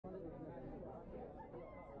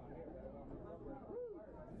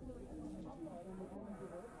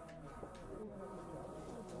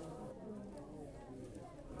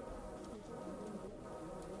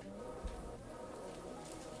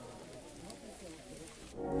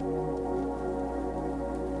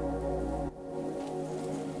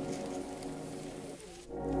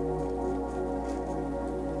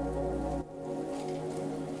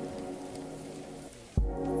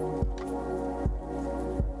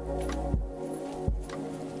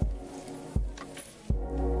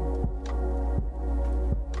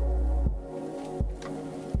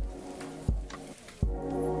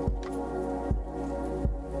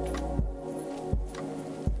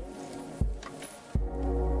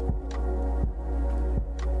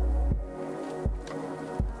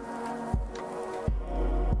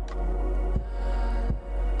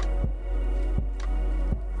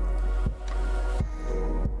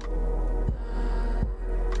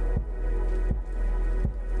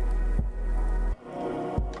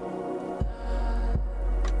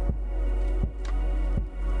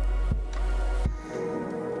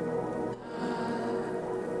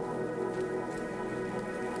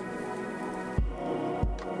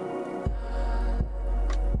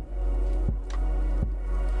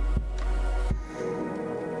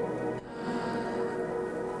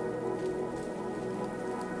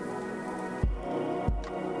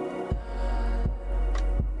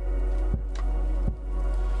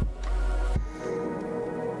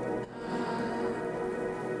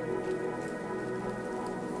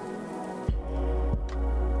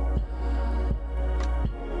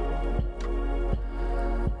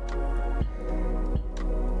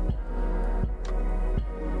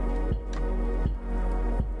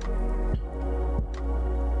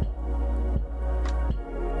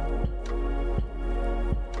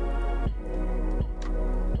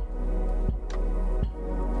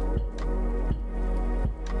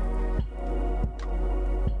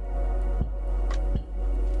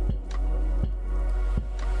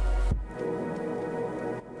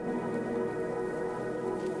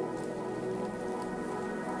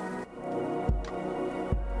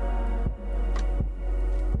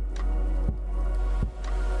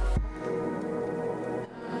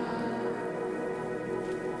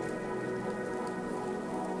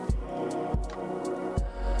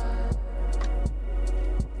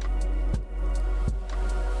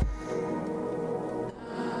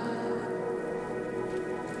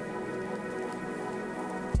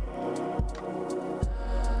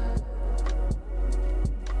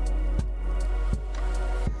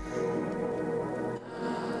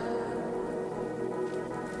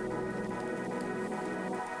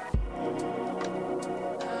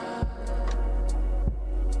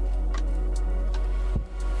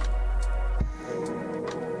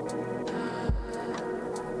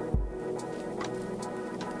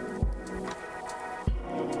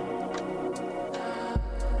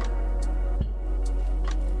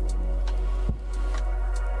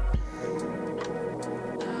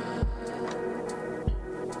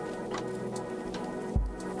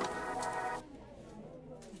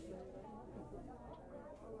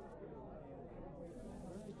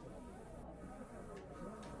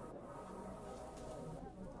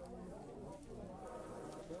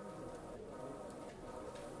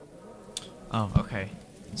Oh, okay.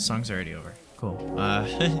 The song's already over. Cool.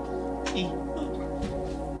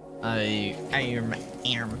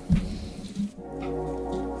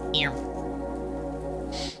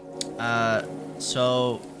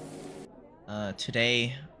 So,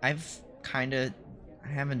 today, I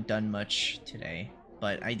haven't done much today,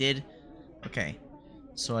 but okay,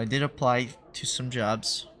 so I did apply to some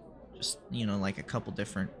jobs, just, like a couple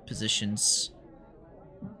different positions,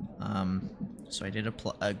 so I did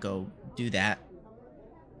go do that.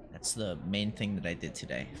 That's the main thing that I did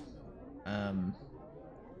today. Um,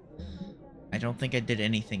 I don't think I did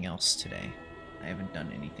anything else today. I haven't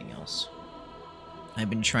done anything else. I've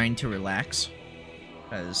been trying to relax,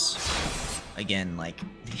 because, again, like,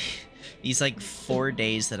 these, like, 4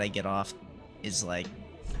 days that I get off is, like,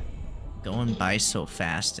 going by so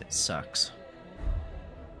fast, it sucks.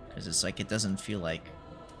 Because it's like, it doesn't feel like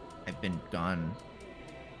I've been gone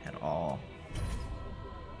at all.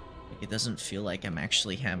 Like, it doesn't feel like I'm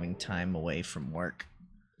actually having time away from work.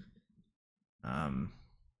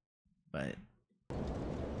 But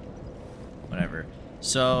whatever.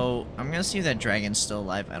 So, I'm gonna see if that dragon's still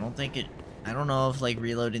alive. I don't know if, like,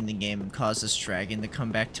 reloading the game caused this dragon to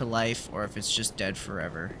come back to life, or if it's just dead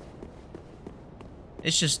forever.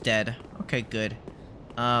 It's just dead. Okay, good.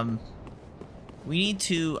 I need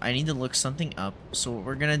to look something up. So what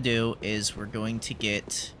we're gonna do is we're going to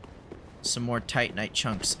get some more Titanite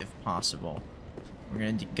chunks if possible. We're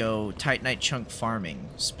gonna go Titanite chunk farming,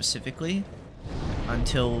 specifically,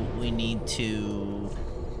 until we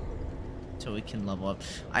can level up.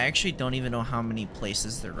 I actually don't even know how many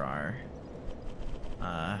places there are.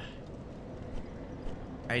 I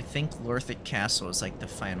think Lorthic Castle is like the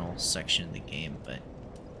final section of the game, but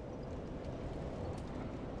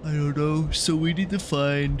I don't know. So we need to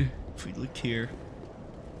find, if we look here.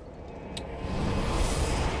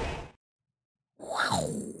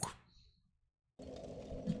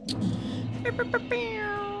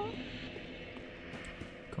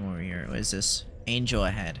 Come over here. What is this? Angel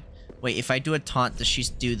ahead. Wait, if I do a taunt, does she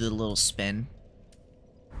do the little spin?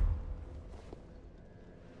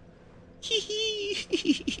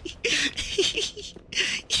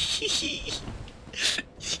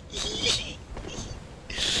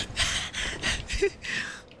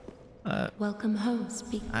 Welcome home,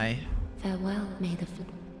 speak. Farewell, may the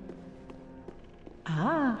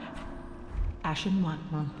Ashen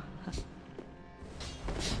one.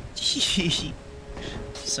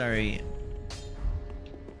 Sorry.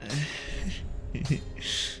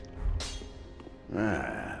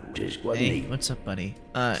 Just what Hey, what's up, buddy?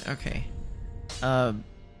 Okay.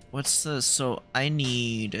 What's the, I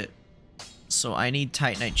need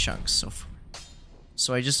Titanite chunks,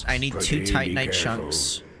 I need 2 Titanite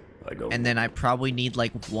chunks, and then I probably need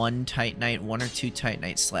like 1 or 2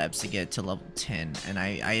 Titanite slabs to get to level 10, and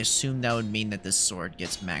I assume that would mean that this sword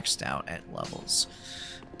gets maxed out at levels.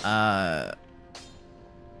 Well,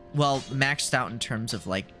 maxed out in terms of,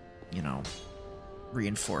 like,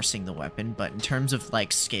 reinforcing the weapon, but in terms of,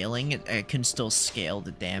 like, scaling, it can still scale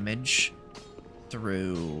the damage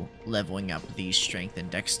through leveling up the strength and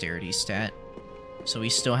dexterity stat. So we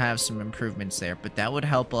still have some improvements there, but that would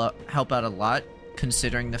help out a lot,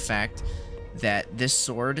 considering the fact that this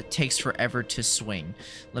sword takes forever to swing.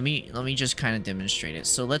 Let me just kind of demonstrate it.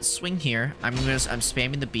 So let's swing here. I'm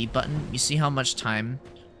spamming the B button. You see how much time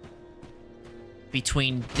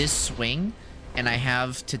between this swing and I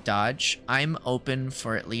have to dodge? I'm open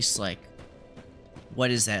for at least, like,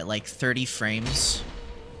 what is that, like 30 frames?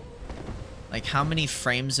 Like, how many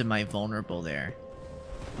frames am I vulnerable there?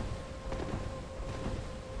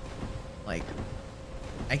 Like,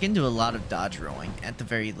 I can do a lot of dodge rolling, at the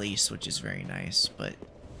very least, which is very nice, but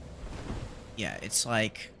yeah, it's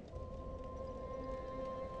like,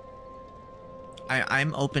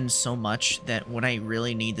 I'm open so much that what I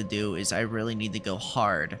really need to do is I really need to go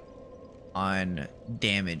hard on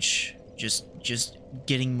damage, just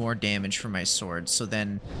getting more damage for my sword, so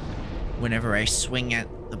then whenever I swing at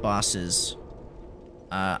the bosses,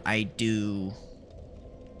 I do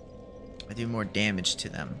more damage to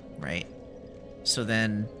them, right? So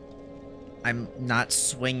then I'm not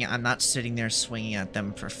sitting there swinging at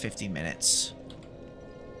them for 50 minutes,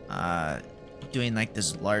 doing like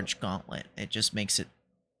this large gauntlet. It just makes it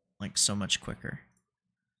like so much quicker.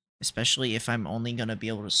 Especially if I'm only gonna be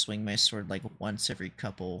able to swing my sword like once every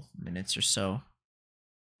couple minutes or so.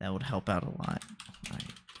 That would help out a lot.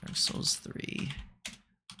 Alright, Dark Souls 3.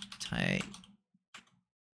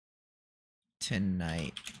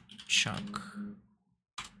 Titanite chunk.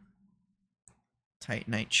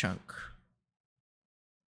 Titanite chunk.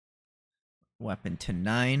 Weapon to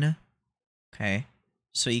 9. Okay.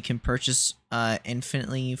 So you can purchase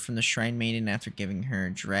infinitely from the Shrine Maiden after giving her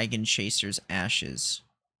Dragon Chaser's ashes.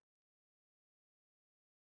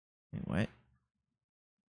 Wait, what?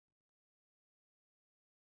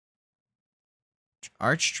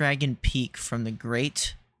 Archdragon Peak from the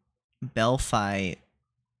Great Belfi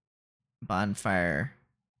bonfire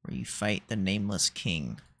where you fight the Nameless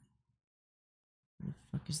King. Who the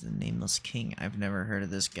fuck is the Nameless King? I've never heard of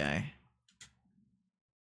this guy.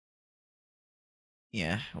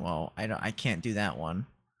 Yeah, well, I can't do that one.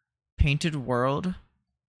 Painted World.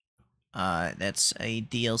 That's a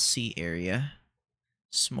DLC area.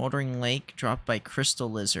 Smoldering Lake dropped by Crystal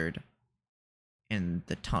Lizard in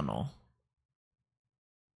the tunnel.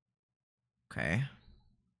 Okay.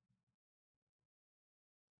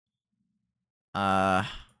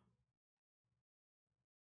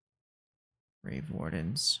 Grave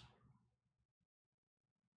Wardens.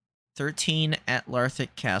 13 at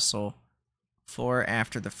Larthic Castle. 4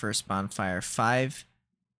 after the first bonfire. 5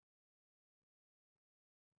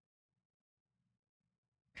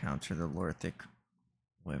 counter the Larthic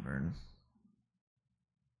Wyvern.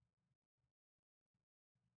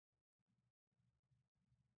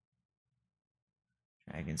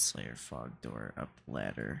 Dragon Slayer Fog Door up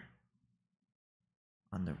ladder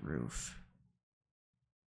on the roof.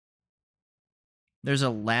 There's a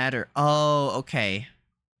ladder. Oh, okay.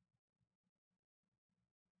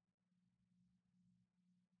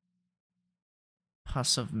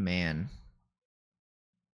 Pus of Man.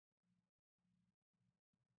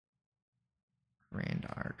 Grand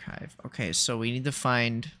Archive. Okay, so we need to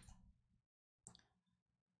find...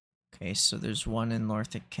 Okay, so there's one in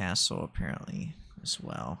Larthic Castle, apparently, as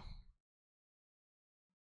well.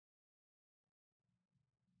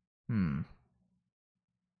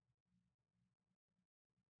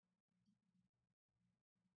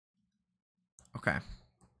 Okay.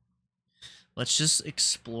 Let's just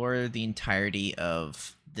explore the entirety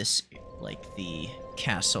of this, like, the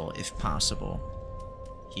castle, if possible.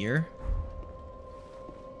 Here.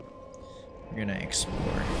 We're gonna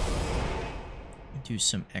explore. Do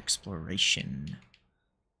some exploration.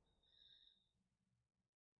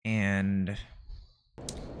 And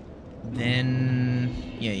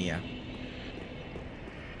then... Yeah.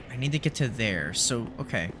 I need to get to there. So,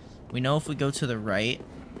 okay. We know if we go to the right,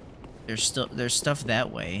 there's stuff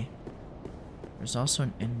that way. There's also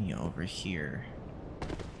an enemy over here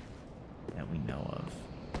that we know of.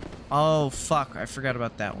 Oh, fuck. I forgot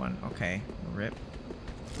about that one. Okay. Rip.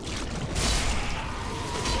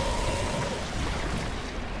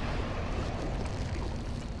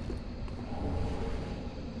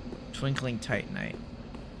 Twinkling Titanite.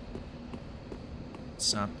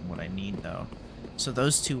 It's not what I need, though. So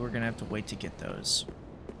those two, we're gonna have to wait to get those.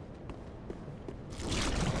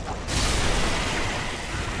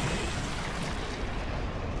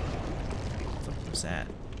 What was that?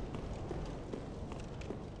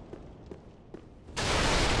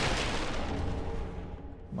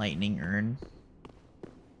 Lightning Urn.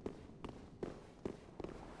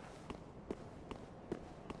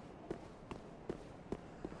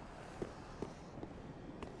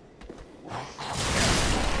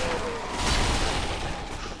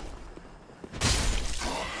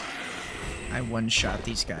 I one-shot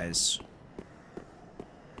these guys.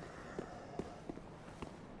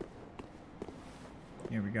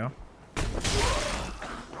 Here we go.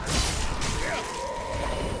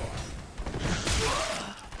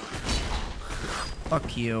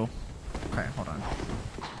 Fuck you. Okay, hold on.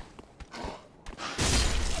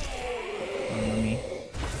 Let me...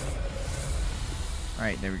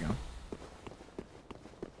 Alright, there we go.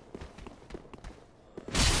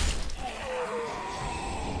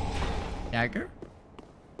 Dagger?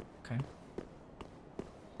 Okay.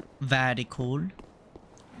 Very cool.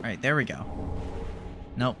 Alright, there we go.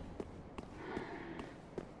 Nope.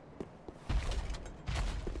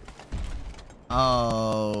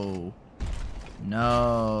 Oh.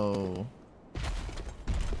 No.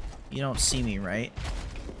 You don't see me, right?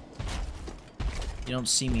 You don't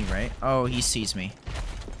see me, right? Oh, he sees me.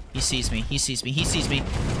 He sees me. He sees me. He sees me.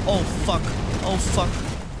 Oh, fuck. Oh, fuck.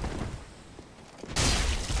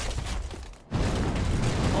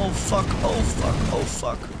 Oh, fuck. Oh, fuck. Oh,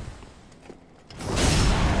 fuck.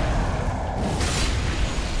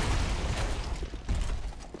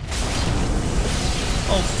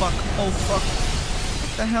 Oh, fuck. Oh, fuck.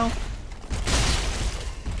 What the hell?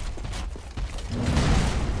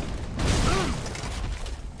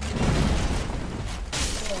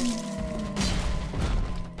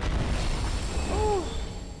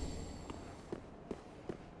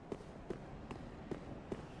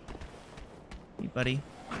 Buddy.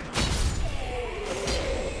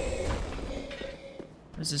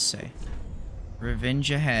 does this say?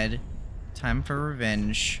 Revenge ahead. Time for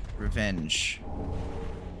revenge. Revenge.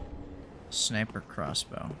 Sniper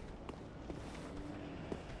crossbow.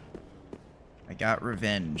 I got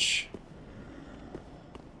revenge.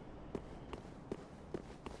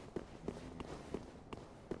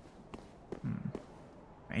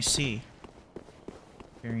 I see.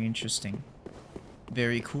 Very interesting.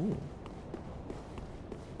 Very cool.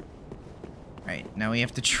 Alright, now we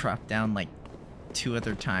have to drop down like 2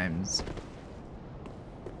 other times.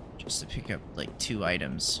 Just to pick up like 2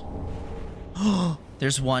 items. Oh,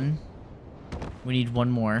 there's 1. We need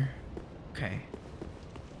 1 more. Okay.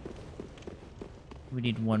 We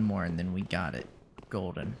need 1 more and then we got it.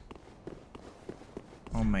 Golden.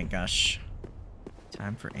 Oh my gosh.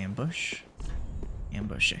 Time for ambush.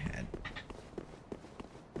 Ambush ahead.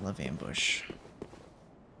 Love ambush.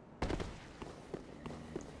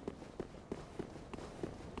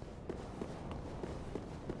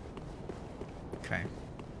 Okay.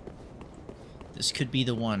 This could be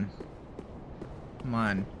the one. Come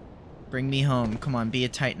on. Bring me home. Come on, be a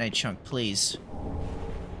Titanite chunk, please.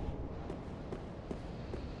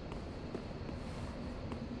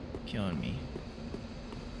 Killing me.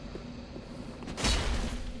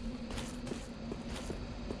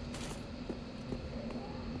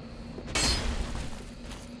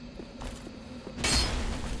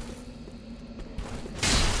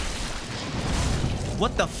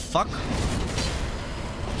 What the fuck?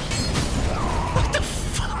 What the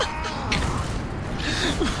fuck?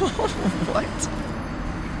 What?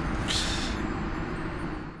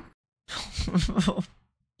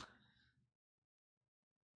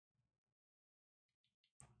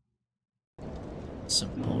 Some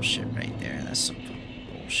bullshit right there. That's some fucking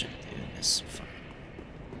bullshit, dude. That's some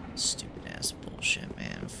fucking stupid ass bullshit,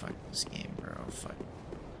 man. Fuck this game, bro. Fuck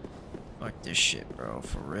this shit, bro.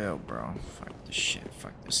 For real, bro. Fuck this shit.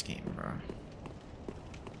 Fuck this game, bro.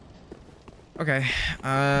 Okay.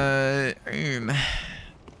 I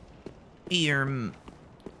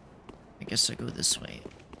guess I go this way.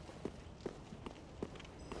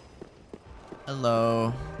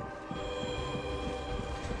 Hello.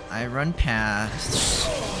 I run past.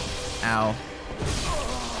 Ow.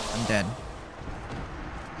 I'm dead.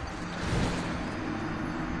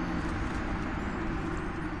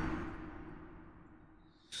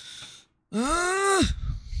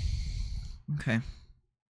 Okay.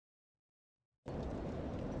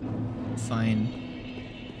 Fine.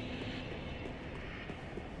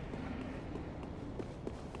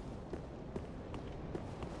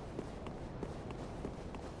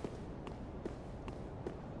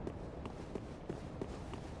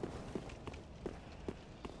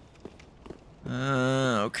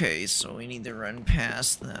 Okay, so we need to run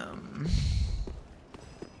past them.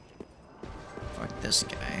 Fuck this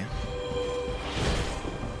guy.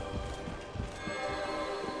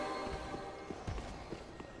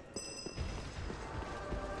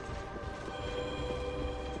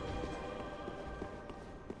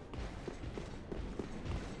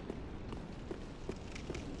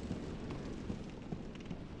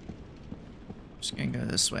 Just gonna go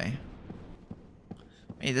this way.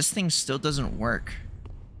 Hey, this thing still doesn't work.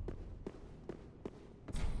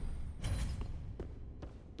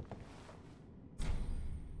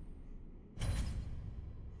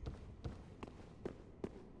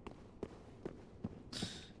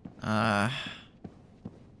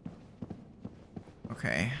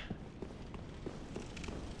 Okay.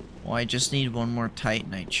 Well, I just need 1 more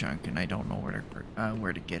Titanite chunk, and I don't know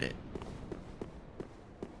where to get it.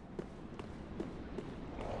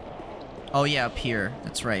 Oh yeah, up here.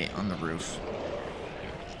 That's right, on the roof.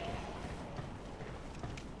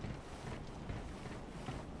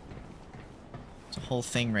 There's a whole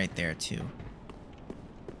thing right there, too.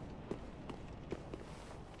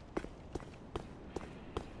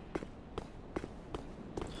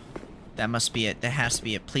 That must be it. That has to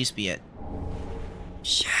be it. Please be it.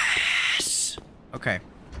 Yes! Okay.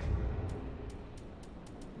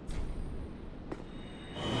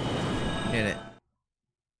 We did it.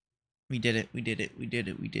 We did it. We did it. We did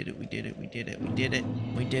it. We did it. We did it. We did it. We did it.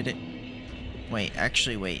 We did it. Wait,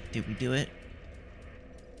 actually, wait. Did we do it?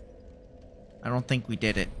 I don't think we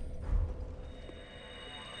did it.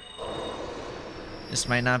 This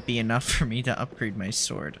might not be enough for me to upgrade my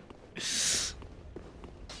sword.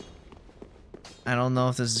 I don't know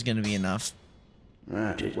if this is gonna be enough.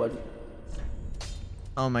 What?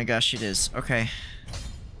 Oh my gosh, it is. Okay.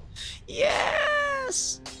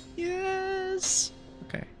 Yes! Yes!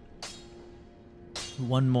 Okay.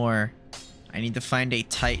 1 more. I need to find a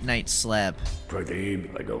Titanite slab.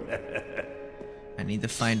 I need to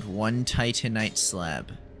find 1 Titanite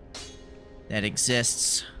slab. that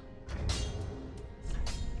exists.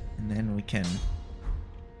 And then we can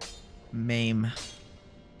maim.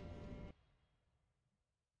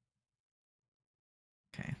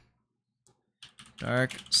 Okay.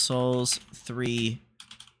 Dark Souls 3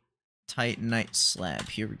 Titanite slab.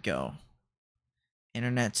 Here we go.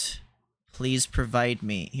 Internet, please provide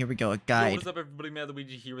me. Here we go, a guide. Yo, what is up everybody, Mad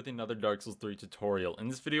Luigi here with another Dark Souls 3 tutorial. In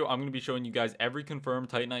this video, I'm going to be showing you guys every confirmed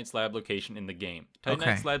Titanite slab location in the game.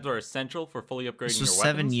 Titanite slabs are essential for fully upgrading this your was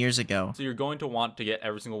weapons. 7 years ago. So you're going to want to get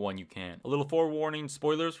every single one you can. A little forewarning,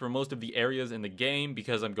 spoilers for most of the areas in the game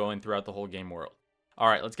because I'm going throughout the whole game world.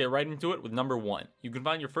 Alright, let's get right into it with number 1. You can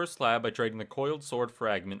find your first slab by trading the coiled sword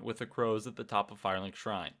fragment with the crows at the top of Firelink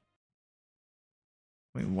Shrine.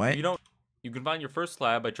 Wait, what? You can find your first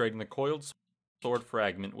slab by trading the coiled sword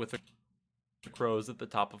fragment with the crows at the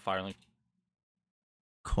top of Firelink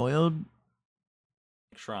Coiled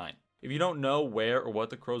Shrine. If you don't know where or what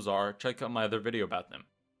the crows are, check out my other video about them.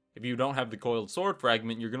 If you don't have the coiled sword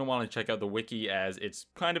fragment, you're going to want to check out the wiki as it's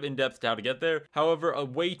kind of in-depth to how to get there. However, a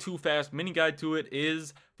way too fast mini guide to it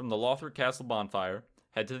is from the Lothric Castle bonfire,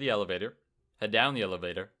 head to the elevator, head down the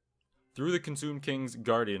elevator, through the Consumed King's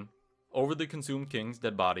Guardian, over the Consumed King's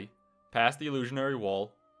dead body, past the illusionary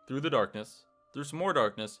wall, through the darkness, through some more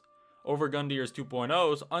darkness, over Gundir's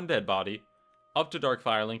 2.0's undead body, up to Dark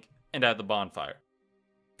Firelink, and at the bonfire.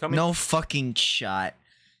 No fucking shot.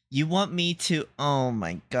 You want me to... Oh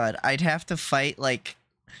my god. I'd have to fight, like...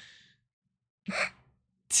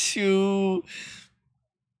 two...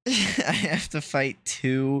 I have to fight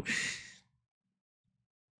two...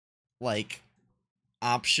 like...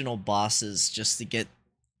 optional bosses just to get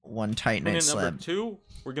one Titanite slab. Number 2,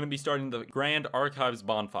 we're going to be starting the Grand Archives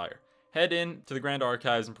bonfire. Head in to the Grand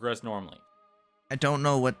Archives and progress normally. I don't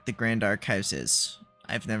know what the Grand Archives is.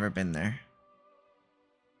 I've never been there.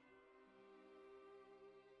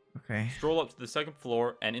 Okay. Stroll up to the second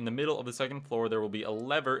floor, and in the middle of the second floor there will be a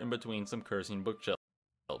lever in between some cursing bookshelves.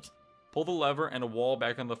 Pull the lever and a wall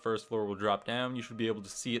back on the first floor will drop down. You should be able to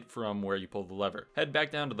see it from where you pull the lever. Head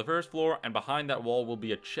back down to the first floor, and behind that wall will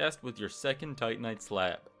be a chest with your second Titanite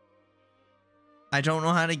slab. I don't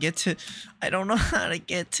know how to get to... I don't know how to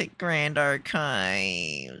get to Grand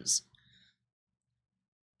Archives.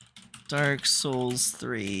 Dark Souls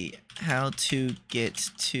 3. How to get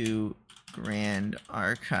to Grand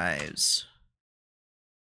Archives.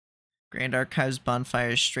 Grand Archives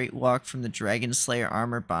bonfire, straight walk from the Dragon Slayer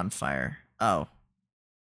armor bonfire. Oh.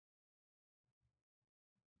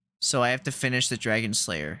 So I have to finish the Dragon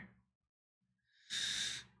Slayer.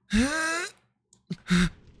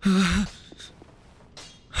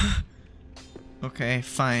 Okay,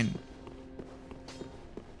 fine.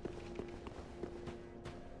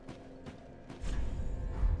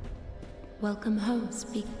 Welcome home,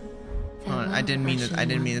 speak. Hold on, I didn't mean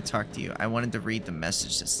to talk to you. I wanted to read the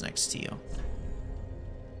message that's next to you.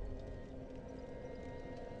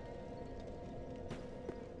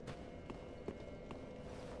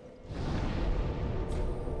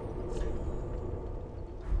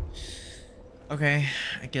 Okay,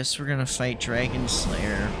 I guess we're gonna fight Dragon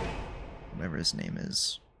Slayer, whatever his name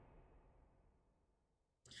is.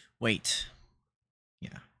 Wait.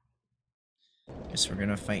 Yeah. Guess we're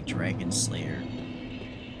gonna fight Dragon Slayer.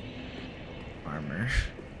 Armor.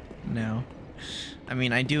 No. I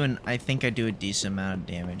mean, I think I do a decent amount of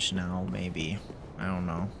damage now, maybe. I don't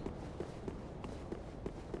know.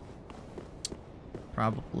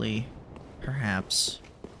 Probably. Perhaps.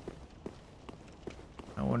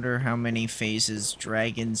 I wonder how many phases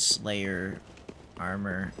Dragon Slayer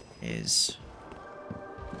armor is.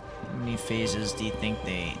 How many phases do you think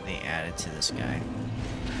they added to this guy?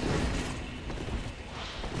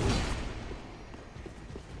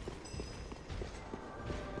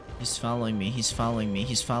 He's following me, he's following me,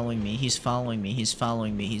 he's following me, he's following me, he's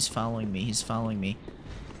following me, he's following me, he's following me.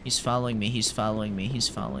 He's following me, he's following me, he's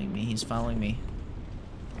following me, he's following me.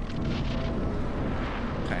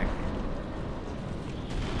 Okay.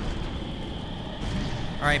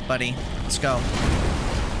 Alright, buddy. Let's go.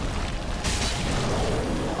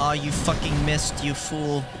 Oh, you fucking missed, you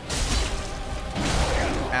fool.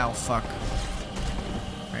 Ow, fuck.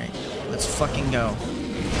 Alright, let's fucking go.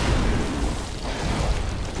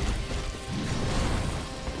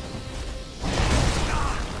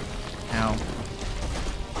 Ow.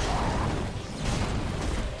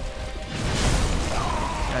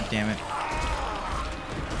 God damn it.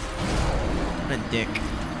 What a dick.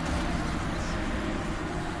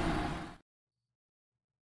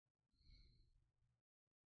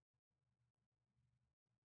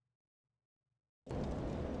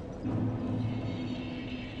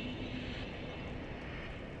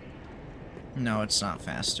 No, it's not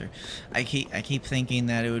faster. I keep thinking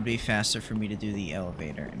that it would be faster for me to do the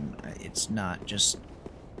elevator, and it's not. Just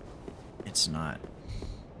it's not.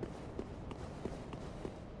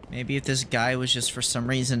 Maybe if this guy was just for some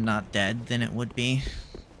reason not dead, then it would be.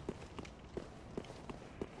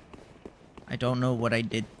 I don't know what I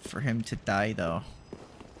did for him to die, though.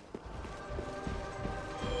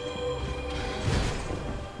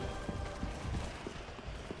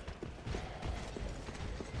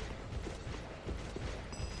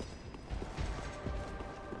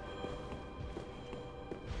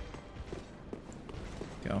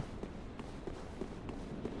 Go.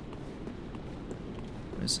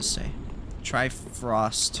 What does this say? Try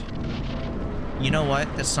frost. You know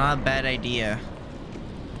what? That's not a bad idea.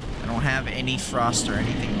 I don't have any frost or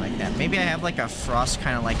anything like that. Maybe I have like a frost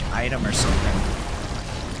kind of like item or something.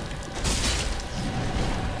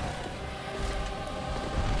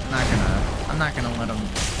 I'm not gonna let him.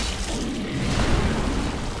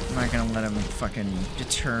 I'm not gonna let him fucking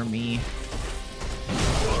deter me.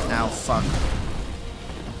 Ow, fuck.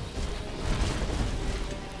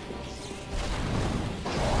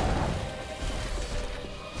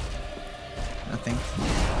 Nothing.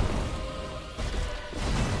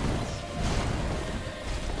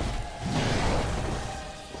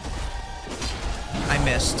 I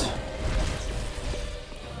missed.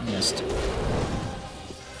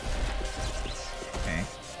 Okay.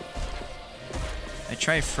 I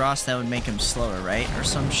tried frost, that would make him slower, right? Or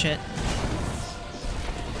some shit.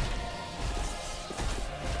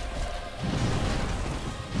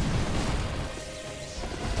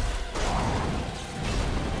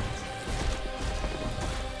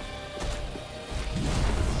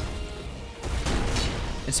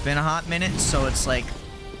 It's been a hot minute, so it's like...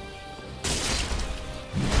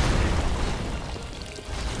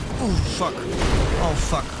 Oh, fuck. Oh,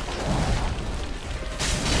 fuck.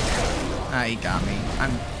 Ah, he got me.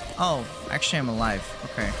 Oh, actually I'm alive.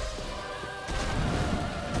 Okay.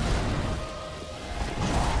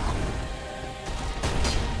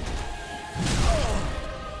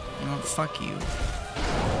 Oh, fuck you.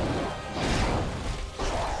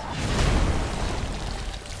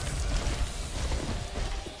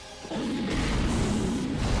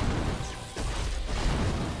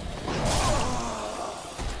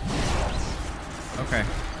 Okay.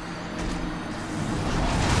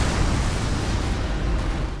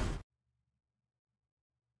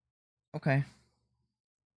 Okay.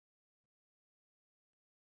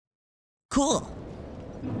 Cool.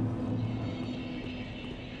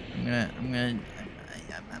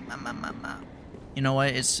 You know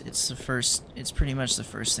what? It's the first. It's pretty much the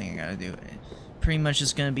first thing I gotta do. It pretty much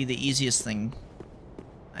is gonna be the easiest thing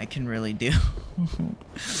I can really do.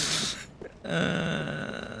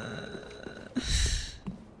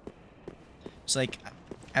 It's like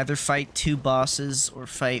either fight 2 bosses or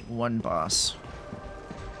fight 1 boss.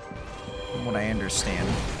 From what I understand.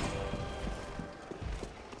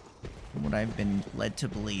 From what I've been led to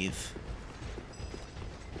believe.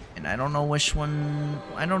 And I don't know which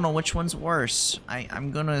one's worse.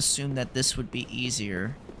 I'm gonna assume that this would be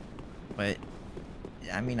easier. But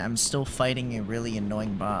I mean, I'm still fighting a really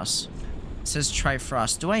annoying boss. It says try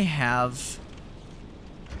frost. Do I have,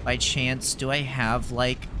 by chance, do I have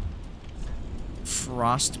like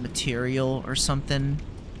frost material or something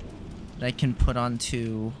that I can put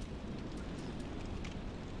onto,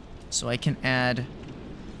 so I can add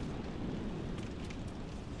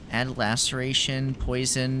laceration,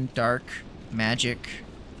 poison, dark, magic,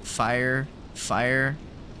 fire.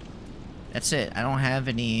 That's it. I don't have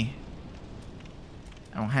any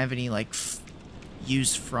like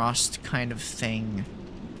use frost kind of thing.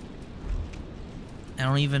 I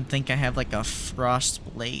don't even think I have like a frost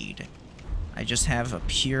blade. I just have a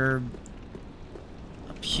pure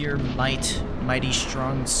mighty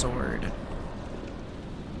strong sword.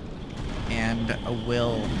 And a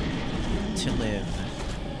will to live.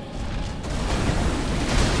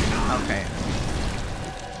 Okay.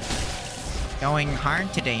 Going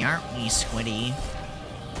hard today, aren't we, Squiddy?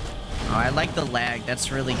 Oh, I like the lag.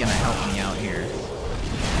 That's really gonna help me out here.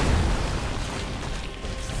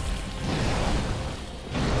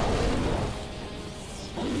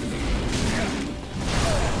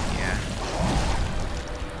 Yeah.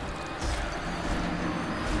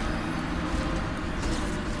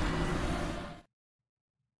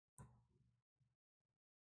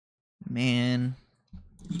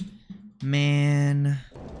 Man.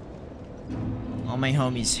 All my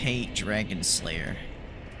homies hate Dragon Slayer.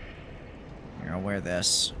 Here, I'll wear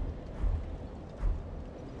this.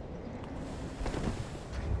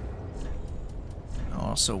 I'll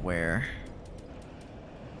also wear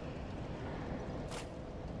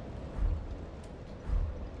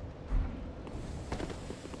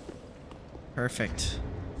Perfect.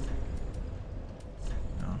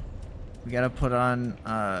 Oh. We gotta put on,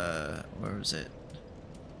 where was it?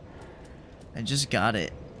 I just got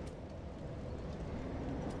it.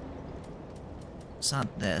 It's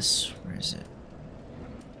not this. Where is it?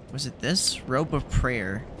 Was it this? Robe of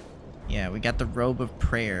Prayer. Yeah, we got the Robe of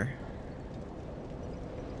Prayer.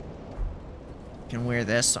 Can wear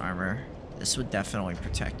this armor. This would definitely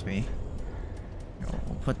protect me.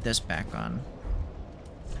 We'll put this back on.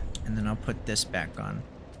 And then I'll put this back on.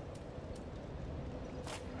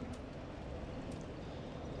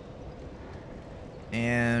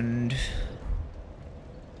 And...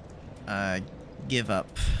 give up.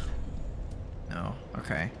 No,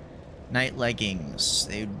 okay. Night leggings.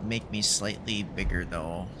 They would make me slightly bigger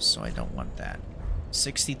though, so I don't want that.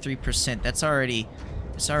 63%. That's already...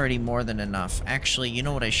 It's already more than enough. Actually, you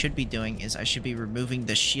know what I should be doing is I should be removing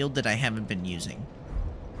the shield that I haven't been using.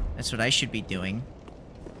 That's what I should be doing.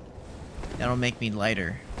 That'll make me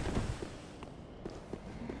lighter.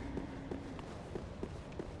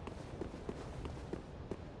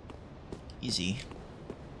 Easy.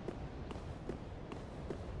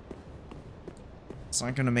 It's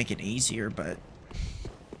not gonna make it easier, but...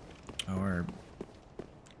 Or...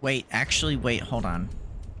 Wait, actually, wait, hold on.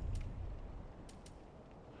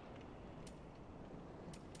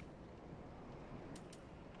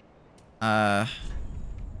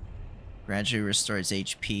 Gradually restores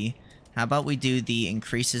HP. How about we do the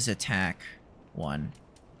increases attack one?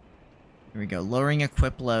 Here we go. Lowering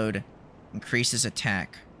equip load increases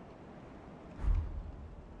attack.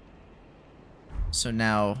 So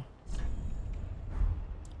now,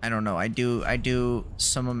 I don't know. I do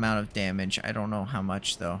some amount of damage. I don't know how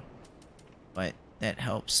much though, but that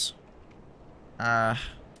helps. Yeah,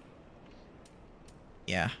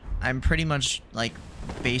 I'm pretty much like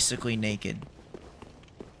basically naked.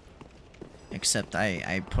 Except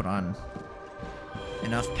I put on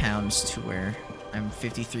enough pounds to where I'm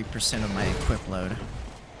 53% of my equip load.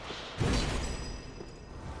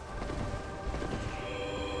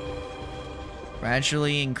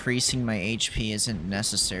 Gradually increasing my HP isn't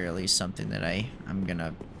necessarily something that I'm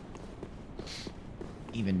gonna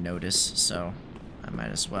even notice, so I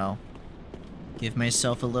might as well give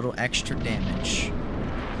myself a little extra damage.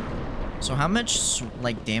 So how much,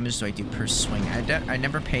 like, damage do I do per swing? I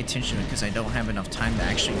never pay attention to it because I don't have enough time to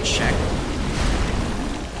actually check.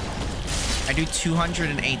 I do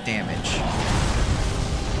 208 damage.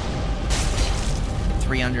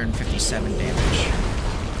 357 damage.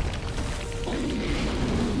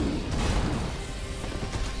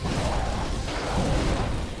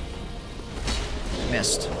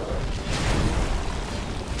 Missed.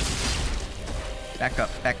 Back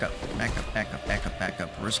up, back up, back up, back up, back up, back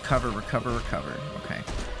up. Recover, recover, recover. Okay,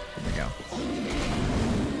 here we go.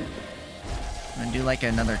 I'm gonna do like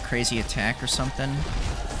another crazy attack or something.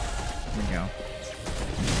 Here we go.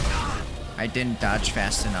 I didn't dodge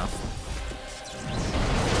fast enough.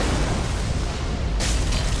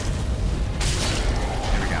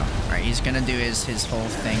 There we go. Alright, he's gonna do his whole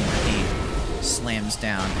thing where he slams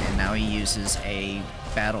down, and now he uses a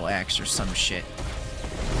battle axe or some shit.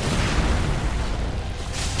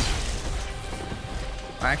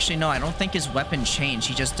 Actually, no, I don't think his weapon changed.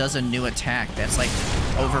 He just does a new attack that's, like,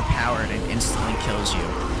 overpowered and instantly kills you.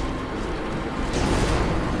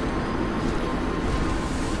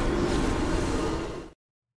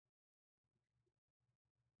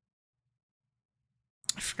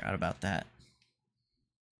 I forgot about that.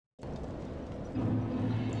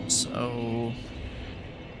 So...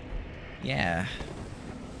 yeah.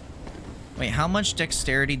 Wait, how much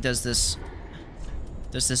dexterity does this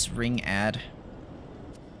ring add?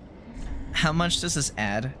 How much does this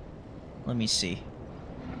add? Let me see.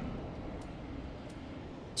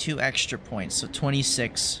 2 extra points, so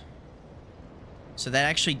 26. So that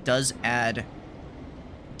actually does add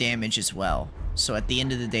damage as well. So at the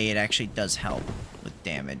end of the day, it actually does help with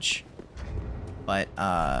damage. But,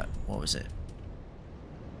 what was it?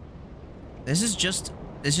 This is just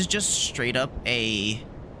straight up a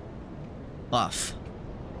buff.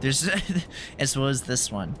 There's, as well as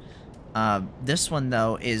this one. This one,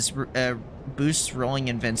 though, is boosts rolling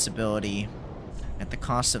invincibility at the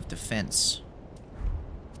cost of defense.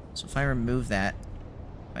 So if I remove that,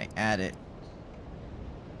 if I add it...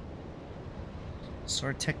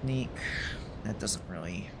 Sword technique, that doesn't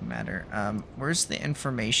really matter. Where's the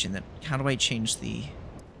information that... How do I change the...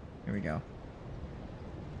 Here we go.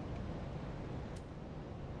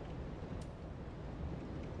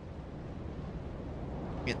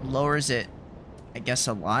 It lowers it, I guess,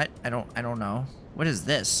 a lot. I don't know. What is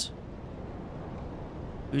this?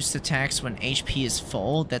 Boost attacks when HP is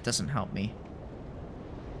full? That doesn't help me.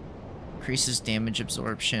 Increases damage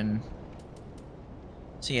absorption.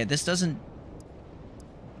 So yeah, this doesn't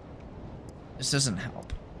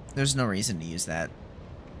help. There's no reason to use that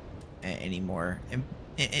anymore.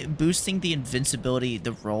 And boosting the invincibility,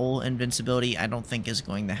 the roll invincibility, I don't think is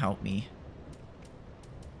going to help me.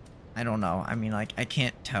 I don't know. I mean, like, I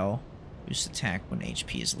can't tell. Boost attack when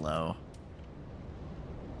HP is low.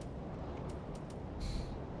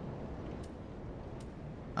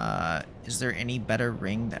 Is there any better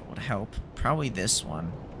ring that would help? Probably this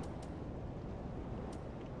one.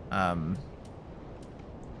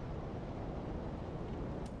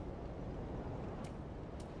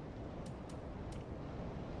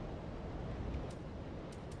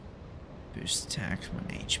 Boost attack when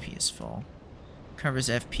HP is full. Covers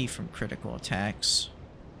FP from critical attacks.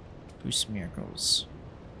 Boost miracles.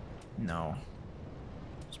 No.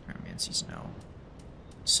 Pyromancy's no.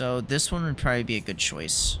 So this one would probably be a good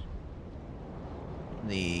choice.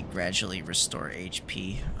 The gradually restore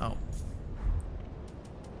HP. Oh.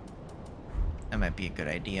 That might be a good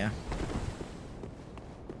idea.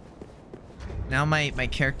 Now my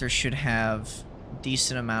character should have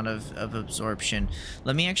decent amount of absorption.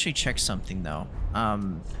 Let me actually check something though.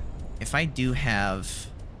 If I do have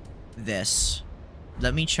this,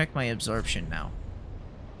 let me check my absorption now.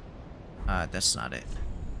 That's not it.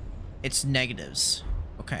 It's negatives.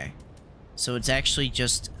 Okay. So it's actually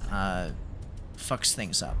just fucks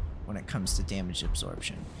things up when it comes to damage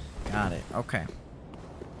absorption. Got it. Okay.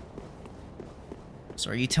 So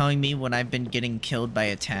are you telling me when I've been getting killed by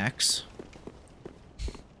attacks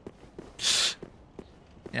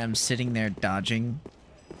and I'm sitting there dodging,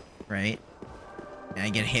 right? And I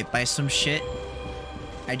get hit by some shit,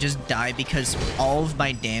 I just die because all of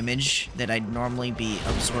my damage that I'd normally be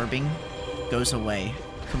absorbing goes away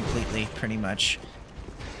completely, pretty much.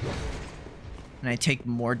 And I take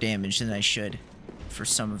more damage than I should for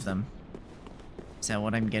some of them. Is that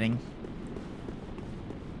what I'm getting?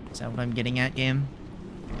 Is that what I'm getting at, game?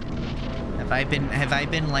 Have I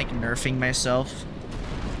been like nerfing myself?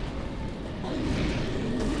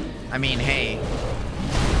 I mean, hey.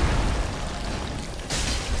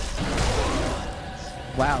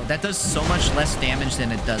 Wow, that does so much less damage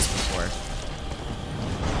than it does before.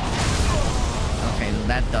 Okay, well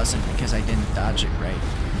that doesn't because I didn't dodge it right.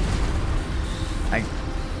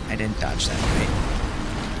 I didn't dodge that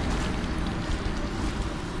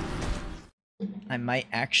right. I might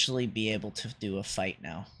actually be able to do a fight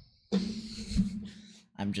now.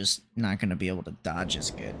 I'm just not gonna be able to dodge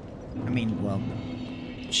as good. I mean, well,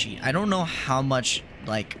 cheat. I don't know how much,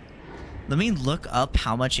 like, let me look up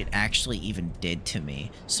how much it actually even did to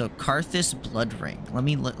me. So Karthus Blood Ring. Let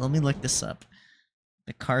me look this up.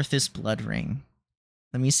 The Karthus Blood Ring.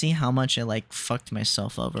 Let me see how much I like fucked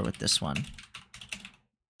myself over with this one.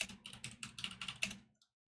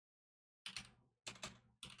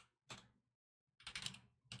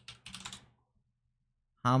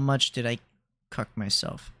 How much did I cuck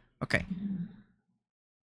myself? Okay.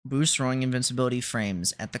 Boosts rolling invincibility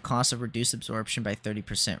frames at the cost of reduced absorption by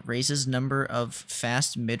 30%. Raises number of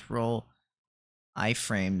fast mid-roll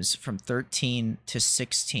iframes from 13 to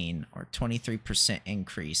 16 or 23%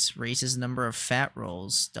 increase. Raises number of fat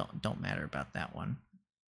rolls. Don't matter about that one.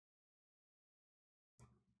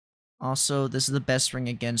 Also, this is the best ring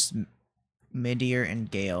against Midir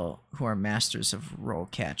and Gale, who are masters of roll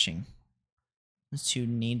catching. This who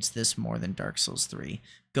needs this more than Dark Souls 3.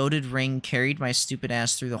 Goated Ring carried my stupid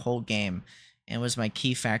ass through the whole game and was my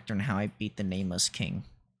key factor in how I beat the Nameless King.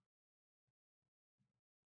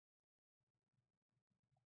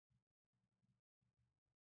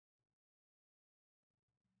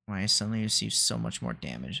 Why I suddenly received so much more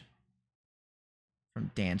damage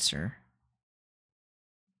from Dancer.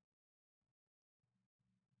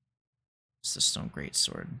 It's the Stone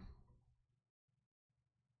Greatsword.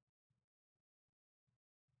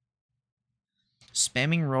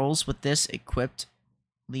 Spamming rolls with this equipped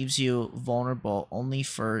leaves you vulnerable only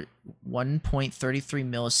for 1.33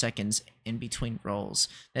 milliseconds in between rolls.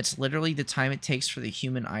 That's literally the time it takes for the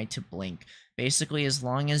human eye to blink. Basically, as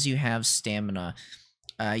long as you have stamina,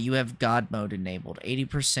 you have God mode enabled.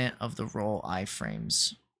 80% of the roll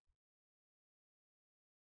iframes.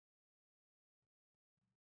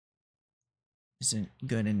 Isn't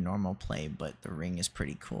good in normal play, but the ring is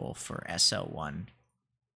pretty cool for SL1.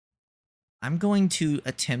 I'm going to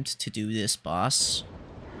attempt to do this boss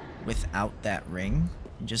without that ring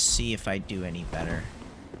and just see if I do any better.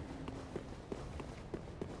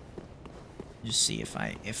 Just see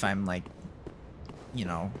if I'm like, you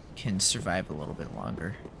know, can survive a little bit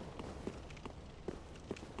longer.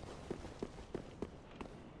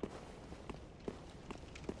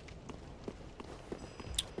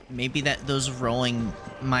 maybe that those rolling,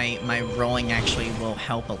 my rolling actually will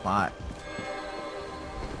help a lot.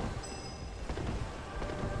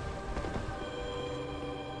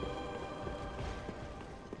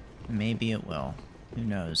 Maybe it will. Who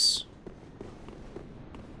knows?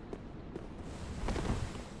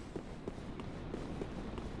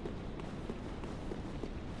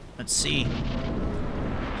 Let's see.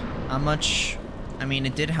 How much... I mean,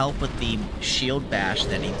 it did help with the shield bash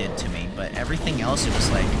that he did to me, but everything else, it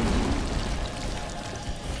was like...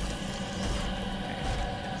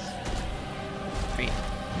 Great.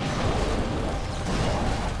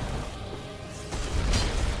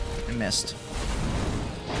 I missed.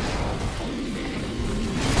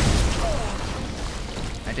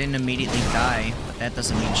 I didn't immediately die, but that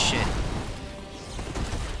doesn't mean shit.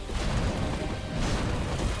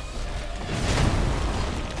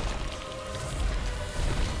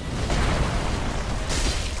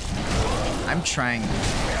 I'm trying.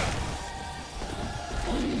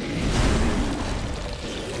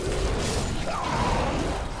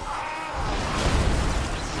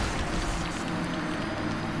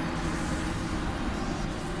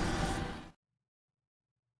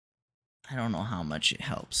 I don't know how much it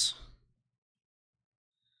helps.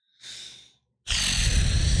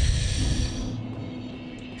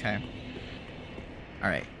 Okay.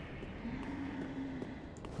 Alright.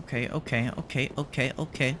 Okay.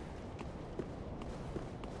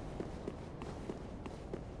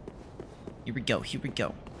 Here we go.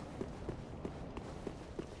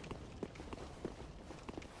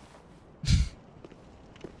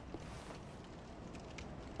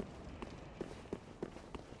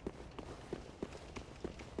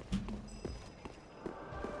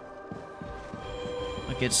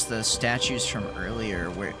 Look, it's the statues from earlier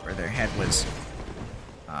where their head was,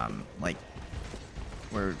 like,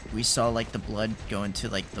 where we saw, like, the blood go into,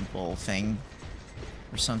 like, the bowl thing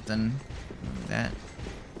or something. Remember that?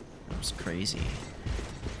 That was crazy.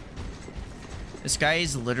 This guy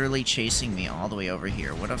is literally chasing me all the way over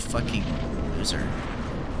here. What a fucking loser.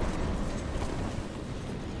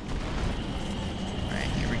 Alright,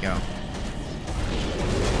 here we go.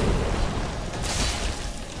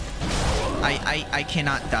 I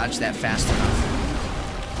cannot dodge that fast enough.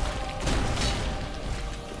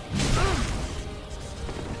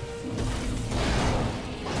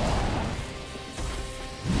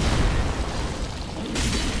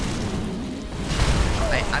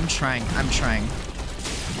 I'm trying.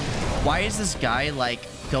 Why is this guy, like,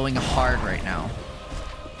 going hard right now?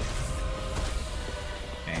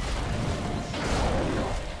 Okay.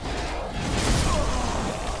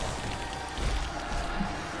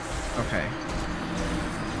 Okay.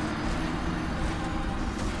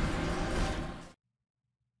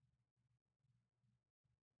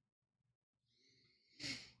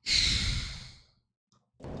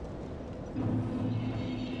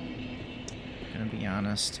 Gonna be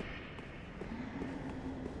honest.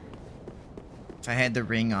 If I had the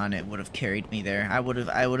ring on, it would have carried me there. I would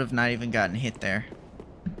have not even gotten hit there.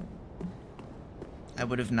 I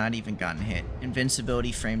would have not even gotten hit.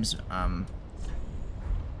 Invincibility frames,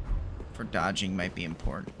 for dodging might be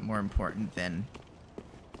more important than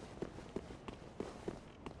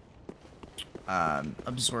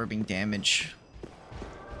absorbing damage.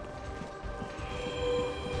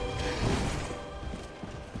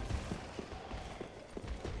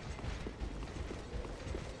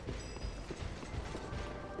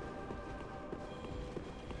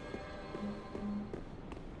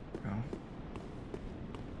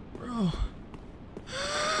 Bro.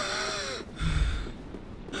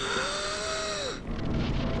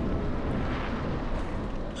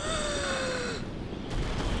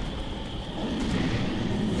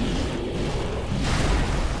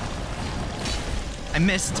 I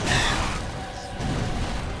missed.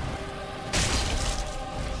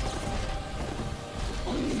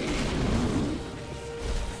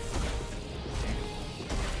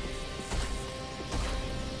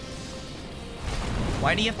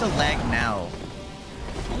 Why do you have to lag now?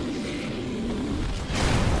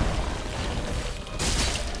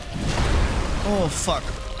 Oh, fuck.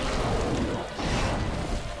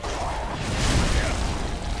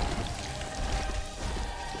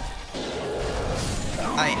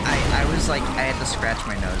 I was like, I had to scratch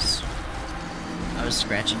my nose. I was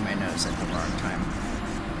scratching my nose at the wrong time.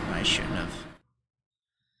 I shouldn't have.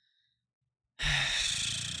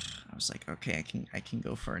 I was like, okay, I can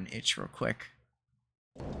go for an itch real quick.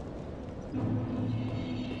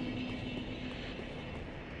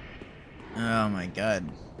 Oh my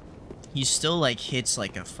god. He still, like, hits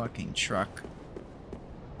like a fucking truck.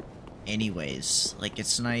 Anyways, like,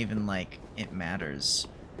 it's not even like it matters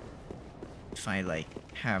if I, like,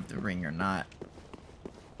 have the ring or not,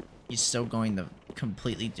 he's still going to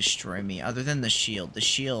completely destroy me. Other than the shield. The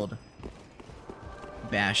shield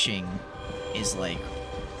bashing is like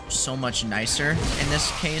so much nicer in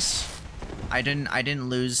this case. I didn't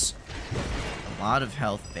lose a lot of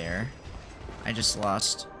health there. I just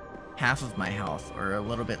lost half of my health, or a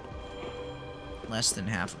little bit less than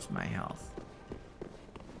half of my health.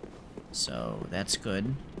 So that's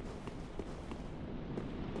good.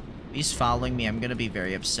 If he's following me, I'm gonna be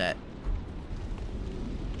very upset.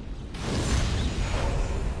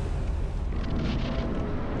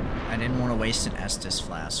 I didn't want to waste an Estus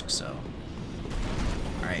flask, so...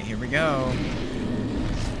 Alright, here we go.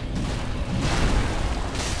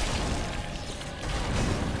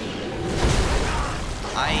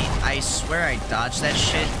 I swear I dodged that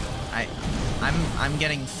shit. I'm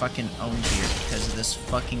getting fucking owned here because of this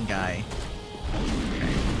fucking guy. Okay.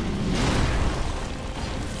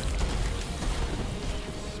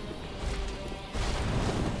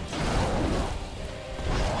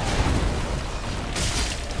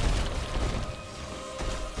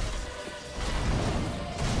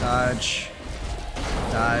 Dodge.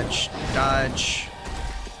 Dodge. Dodge.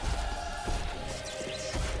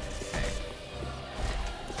 Okay.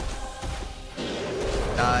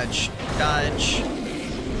 Dodge. Dodge.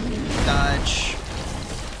 Dodge.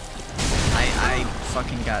 I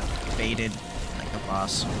fucking got baited like a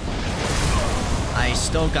boss. I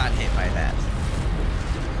still got hit by that.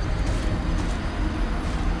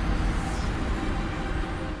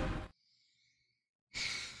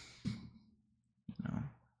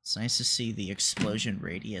 It's nice to see the explosion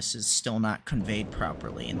radius is still not conveyed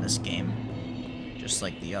properly in this game, just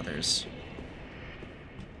like the others.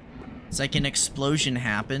 It's like an explosion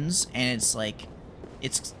happens, and it's like,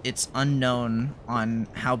 it's unknown on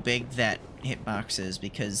how big that hitbox is,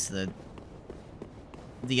 because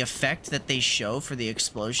the effect that they show for the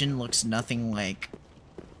explosion looks nothing like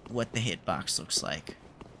what the hitbox looks like.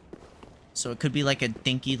 So it could be like a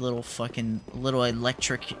dinky little fucking little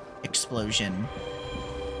electric explosion.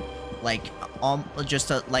 Like,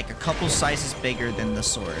 like a couple sizes bigger than the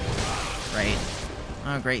sword, right?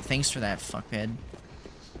 Oh, great, thanks for that, fuckhead.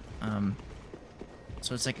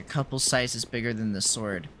 So it's like a couple sizes bigger than the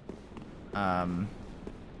sword. Now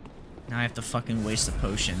I have to fucking waste a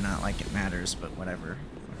potion, not like it matters, but whatever.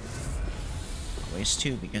 I'll waste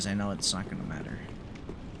two, because I know it's not gonna matter.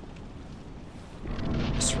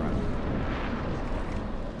 This run.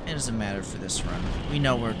 It doesn't matter for this run. We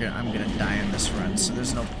know I'm gonna die on this run, so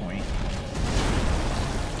there's no point.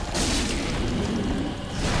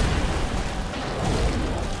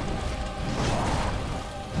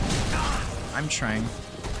 I'm trying.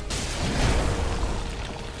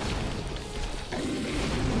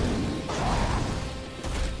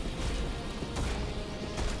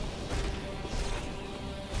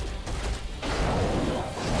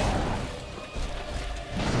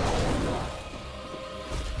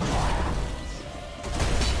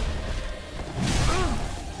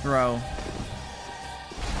 Bro.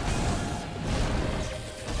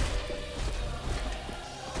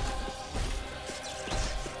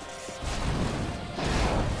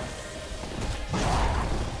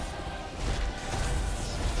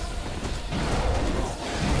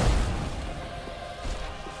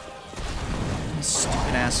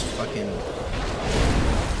 Stupid ass fucking...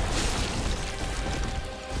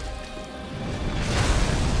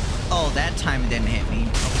 Oh, that time it didn't hit me.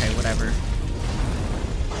 Okay, whatever.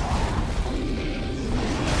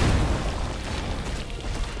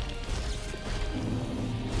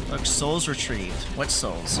 Look, souls retrieved. What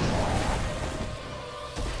souls?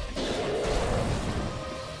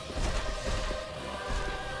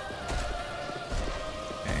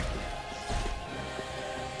 Okay.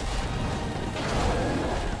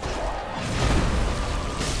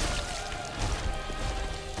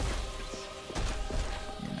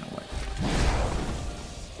 You know what?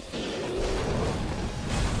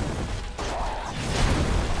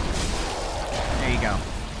 There you go.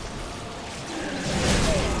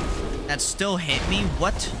 That still hit me?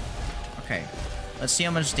 What? Okay. Let's see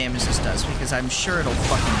how much damage this does, because I'm sure it'll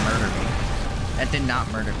fucking murder me. That did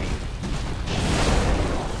not murder me.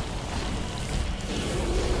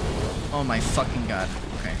 Oh my fucking god.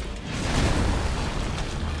 Okay.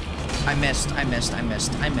 I missed. I missed. I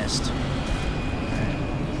missed. I missed. Okay.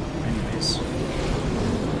 Anyways.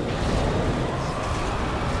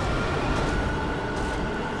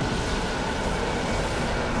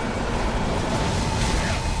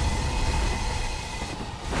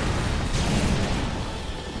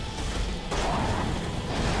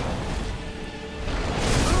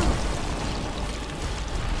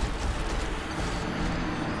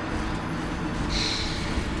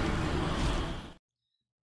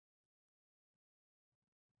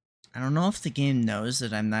 I don't know if the game knows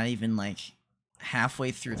that I'm not even, like,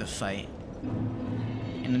 halfway through the fight.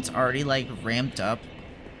 And it's already, like, ramped up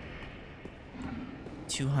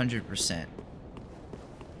 200%.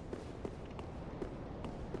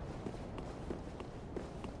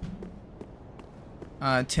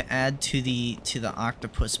 To add to the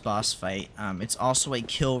octopus boss fight, it's also a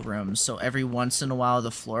kill room, so every once in a while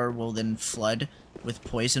the floor will then flood with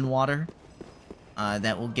poison water.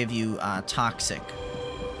 That will give you toxic.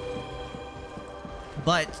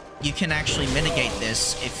 But you can actually mitigate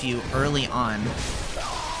this if you early on.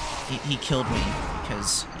 He killed me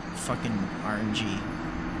because fucking RNG.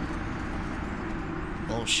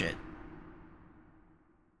 Bullshit.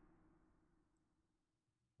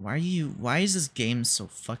 Why is this game so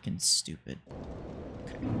fucking stupid?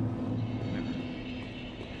 Okay.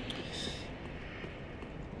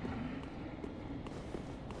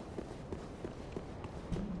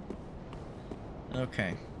 Whatever.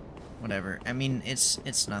 Okay. Whatever. I mean,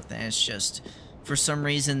 it's not that. It's just, for some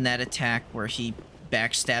reason, that attack where he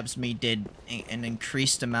backstabs me did an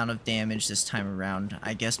increased amount of damage this time around.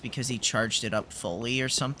 I guess because he charged it up fully or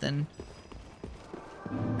something.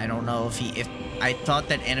 I don't know if I thought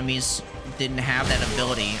that enemies didn't have that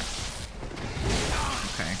ability.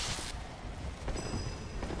 Okay.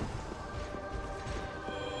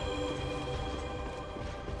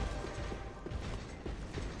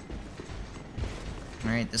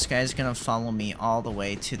 Alright, this guy's gonna follow me all the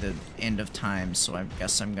way to the end of time, so I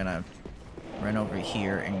guess I'm gonna run over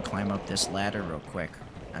here and climb up this ladder real quick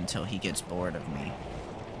until he gets bored of me.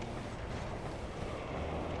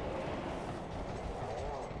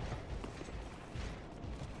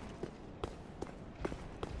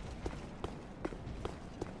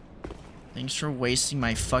 Thanks for wasting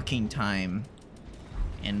my fucking time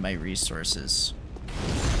and my resources.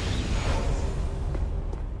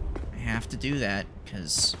 I have to do that,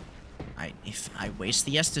 because if I waste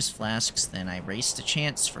the Estus flasks, then I waste a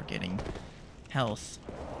chance for getting health.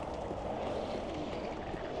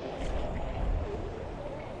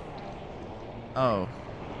 Oh.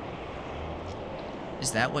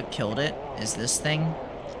 Is that what killed it? Is this thing?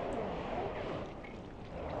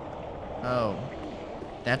 Oh.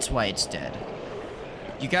 That's why it's dead.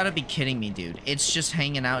 You gotta be kidding me, dude. It's just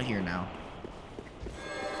hanging out here now.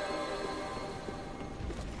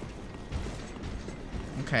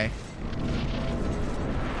 Okay.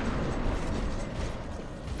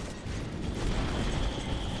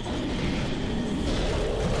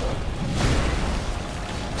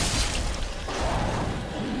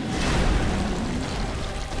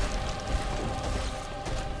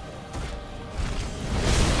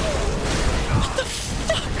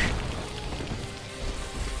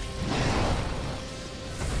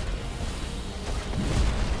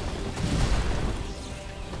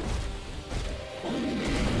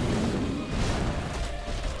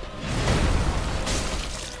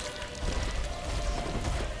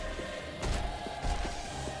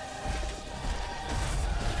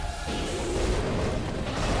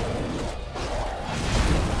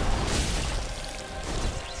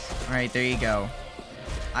 Alright, there you go.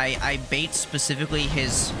 I bait specifically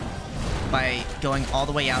his by going all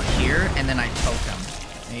the way out here, and then I poke him.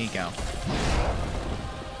 There you go.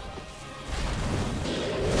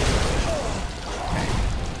 Okay.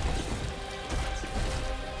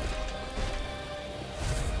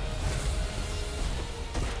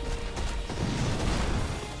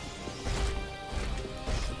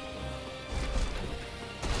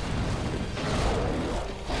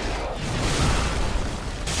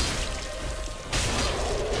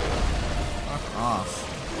 Fuck off.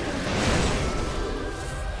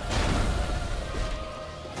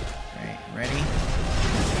 Alright, ready?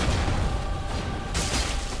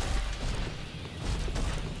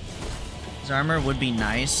 His armor would be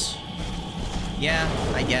nice. Yeah,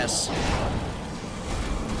 I guess.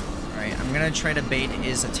 Alright, I'm gonna try to bait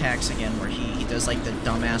his attacks again where he does like the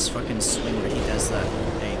dumbass fucking swing where he does the...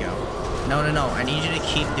 There you go. No, no, no, I need you to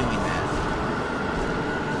keep doing that.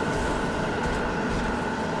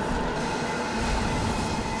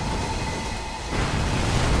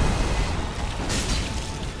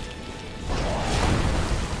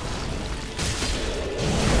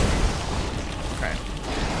 Okay.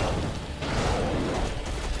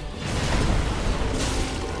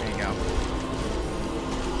 There you go.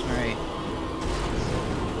 Alright.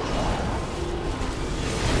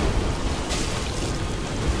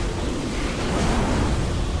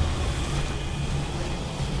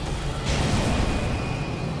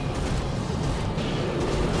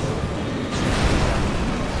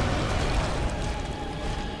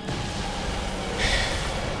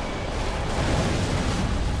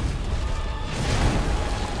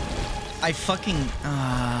 I fucking...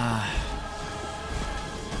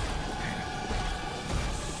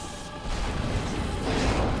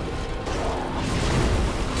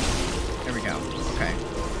 There we go. Okay.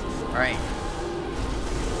 Alright.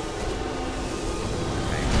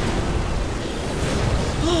 Okay.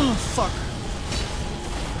 Oh, fuck.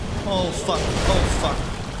 Oh, fuck. Oh, fuck.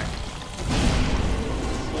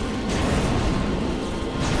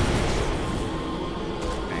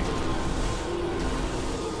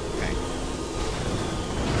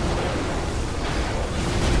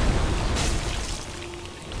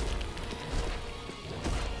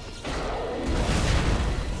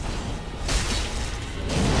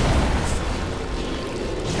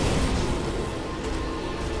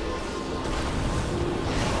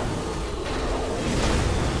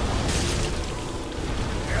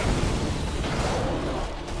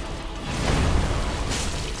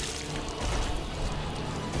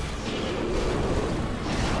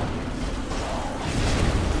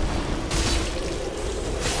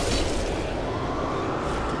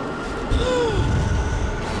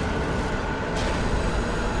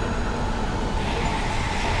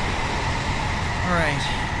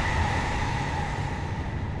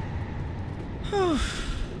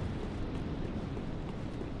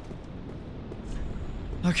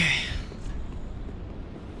 Okay.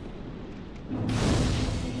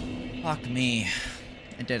 Fuck me.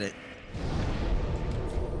 I did it.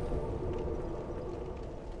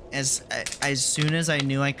 As soon as I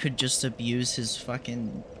knew I could just abuse his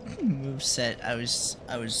fucking moveset, I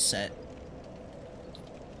was set.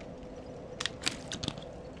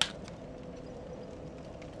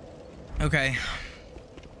 Okay.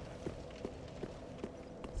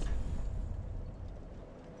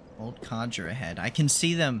 Old Conjure ahead. I can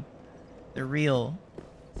see them. They're real.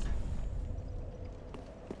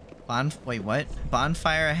 Wait, what?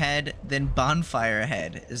 Bonfire ahead, then bonfire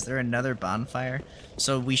ahead. Is there another bonfire?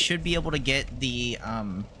 So we should be able to get the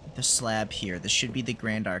slab here. This should be the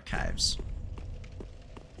Grand Archives.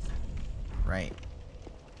 Right.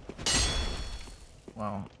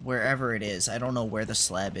 Well, wherever it is. I don't know where the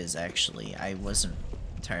slab is, actually. I wasn't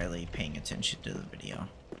entirely paying attention to the video.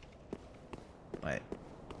 But...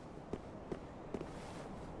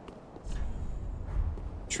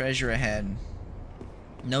 treasure ahead.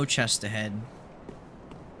 No chest ahead.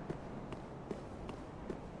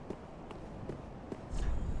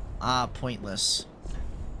 Ah, pointless.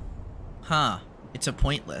 Huh. It's a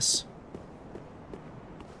pointless.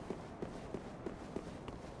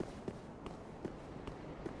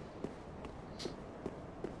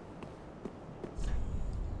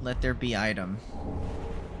 Let there be item.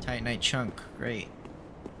 Titanite chunk. Great.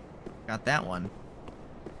 Got that one.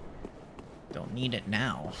 Don't need it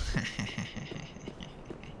now.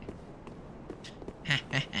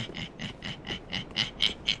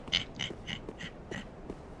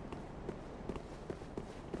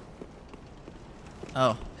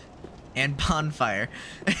 Oh. And bonfire.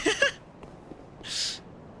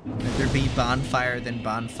 Let there be bonfire, then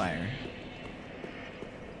bonfire.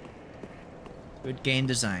 Good game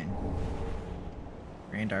design.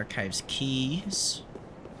 Grand Archives keys.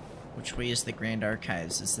 Which way is the Grand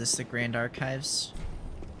Archives? Is this the Grand Archives?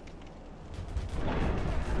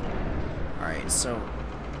 Alright, so...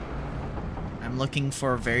 I'm looking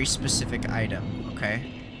for a very specific item,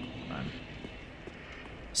 okay? Hold on.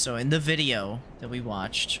 So in the video that we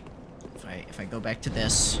watched, if I go back to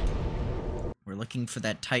this, we're looking for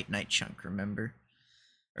that Titanite chunk, remember?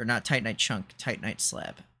 Or not Titanite chunk, Titanite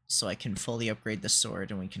slab. So I can fully upgrade the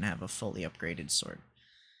sword and we can have a fully upgraded sword.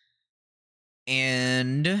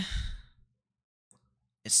 And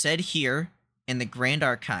it said here in the Grand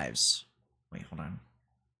Archives. Wait, hold on.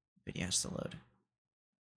 Video has to load.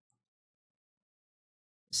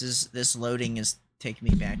 This loading is taking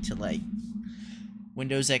me back to like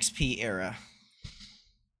Windows XP era.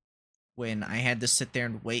 When I had to sit there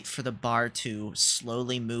and wait for the bar to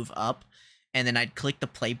slowly move up and then I'd click the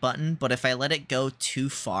play button, but if I let it go too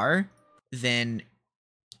far, then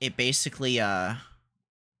it basically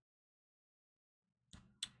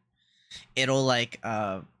it'll like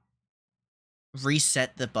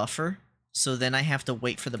reset the buffer, so then I have to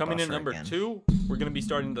wait for the buffer again. Coming in number 2, we're going to be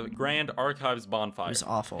starting the Grand Archives bonfire. It was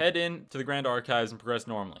awful. Head in to the Grand Archives and progress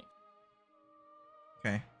normally.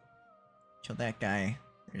 Okay. Kill that guy.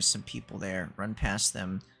 There's some people there. Run past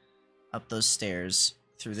them. Up those stairs.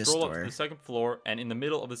 Through this Scroll door. up to the second floor, and in the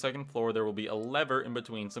middle of the second floor there will be a lever in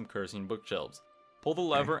between some cursing bookshelves. Pull the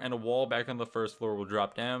lever and a wall back on the first floor will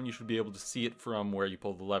drop down. You should be able to see it from where you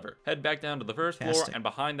pull the lever. Head back down to the first floor, and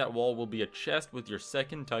behind that wall will be a chest with your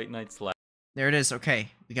second Titanite slab. There it is. Okay,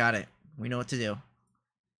 we got it. We know what to do.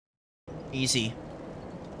 Easy.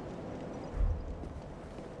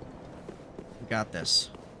 got this.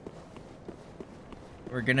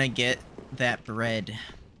 We're gonna get that bread.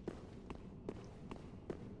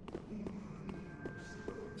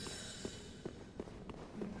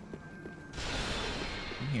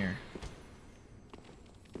 Come here.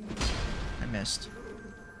 I missed.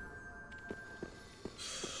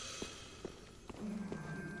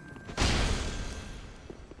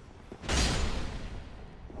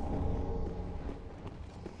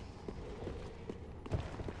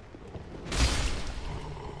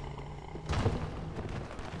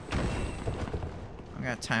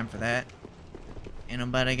 Got time for that. Ain't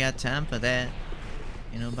nobody got time for that.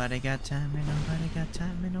 Ain't nobody got time, ain't nobody got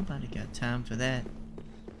time, ain't nobody got time for that.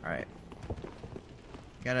 Alright.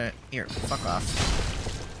 Gotta... Here, fuck off.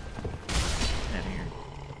 Get out of here.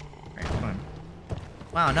 Alright, hold on.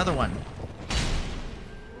 Wow, another one.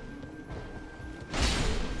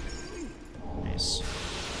 Nice.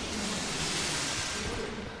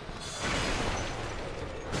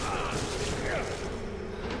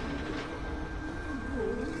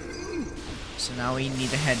 So now we need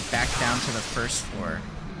to head back down to the first floor.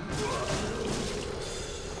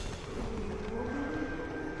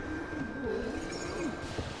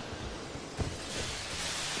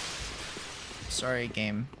 Sorry,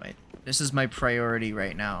 game, but this is my priority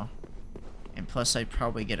right now. And plus, I'd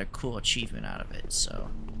probably get a cool achievement out of it, so...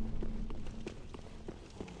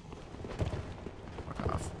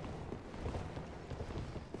 Fuck off.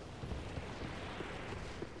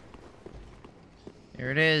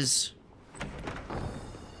 There it is.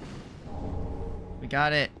 We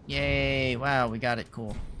got it. Yay. Wow, we got it.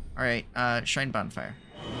 Cool. Alright, Shrine Bonfire.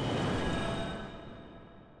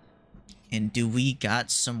 And do we got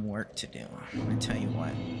some work to do? I'm gonna tell you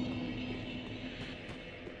what.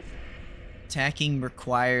 Attacking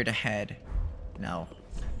required ahead. No.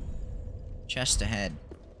 Chest ahead.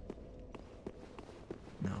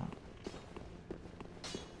 No.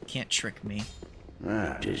 Can't trick me.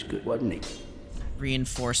 Ah, just good, wasn't he?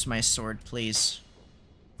 Reinforce my sword, please.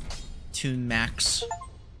 To max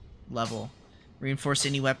level. Reinforce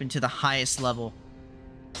any weapon to the highest level.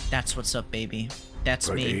 That's what's up, baby.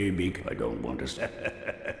 That's me. Pretty big. I don't want to say.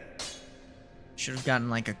 Should have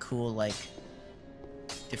gotten like a cool, like,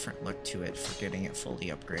 different look to it for getting it fully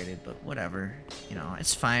upgraded, but whatever. You know,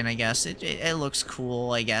 it's fine, I guess. It looks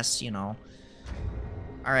cool, I guess, you know.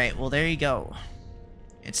 Alright, well, there you go.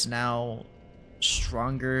 It's now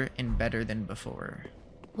stronger and better than before.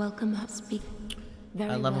 Welcome, speak.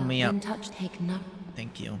 Very Level well. me up. In touch, take note.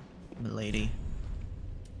 Thank you, milady.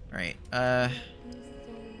 Alright,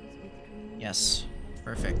 yes.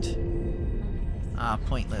 Perfect. Ah,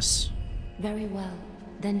 pointless. Very well.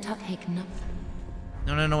 Then take note.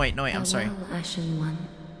 No, wait, I'm sorry. Farewell, Ashen One.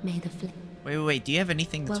 May the flip. Wait, do you have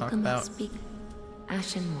anything to talk Welcome, about? speak.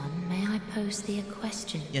 Ashen One, may I pose thee a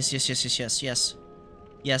question? Yes.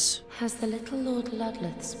 Yes. Has the little Lord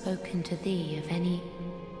Ludleth spoken to thee of any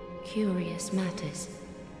curious matters?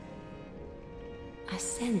 I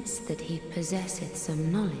sense that he possesseth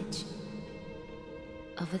some knowledge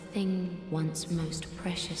of a thing once most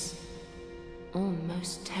precious, or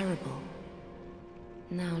most terrible,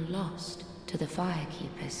 now lost to the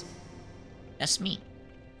firekeepers. That's me.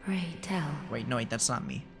 Pray tell, Wait, no, that's not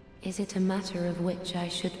me. is it a matter of which I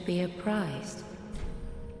should be apprised?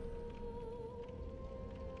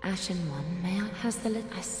 Ashen One, may I has the little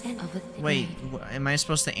I said of a thing? Wait, am I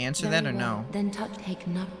supposed to answer that or no? Then take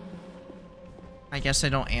note. I guess I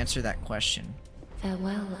don't answer that question.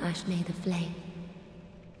 Farewell, Ash, may the flame.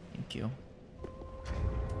 Thank you.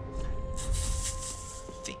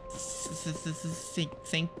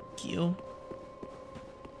 Thank you.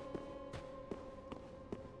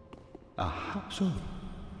 So.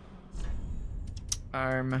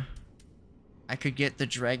 I could get the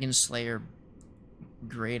Dragon Slayer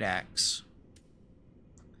Great Axe.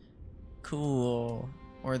 Cool.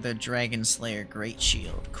 Or the Dragon Slayer Great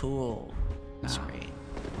Shield. Cool. That's great.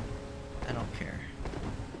 I don't care.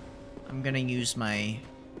 I'm gonna use my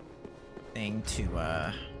thing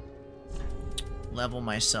to, level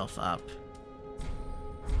myself up.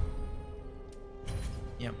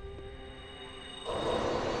 Yep.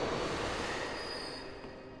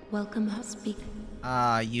 Welcome, speak.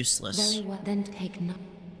 Useless. Very well, then take note.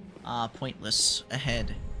 Pointless.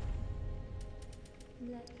 Ahead.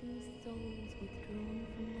 Let these souls withdrawn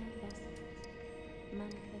from their vessels,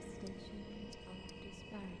 manifestations of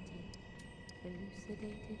disparity,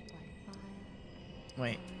 elucidated by fire,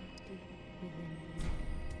 Wait. deep within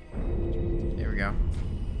you. There we go.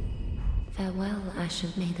 Farewell, Ash,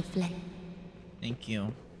 and may the flame. Thank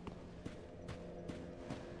you.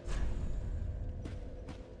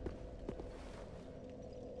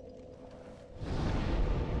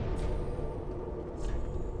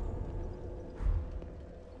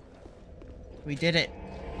 We did it.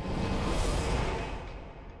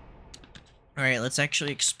 Alright, let's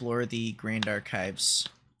actually explore the Grand Archives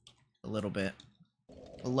a little bit.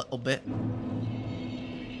 A little bit.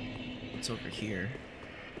 What's over here?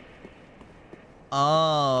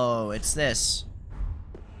 Oh, it's this.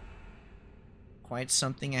 Quite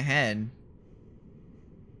something ahead.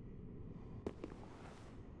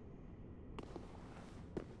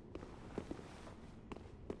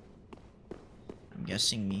 I'm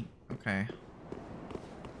guessing me. Okay.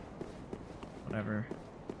 Whatever.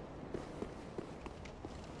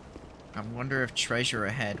 I wonder if treasure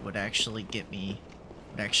ahead would actually get me,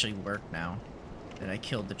 would actually work now that I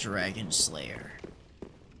killed the Dragon Slayer.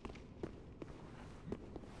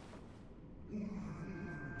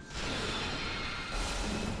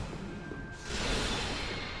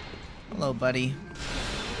 Hello, buddy.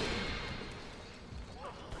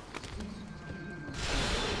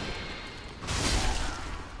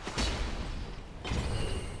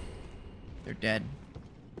 They're dead.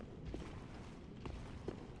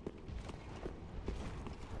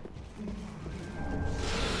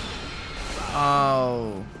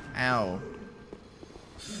 Oh, ow.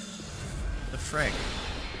 The frick.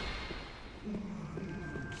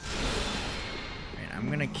 Alright, I'm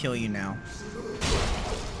gonna kill you now.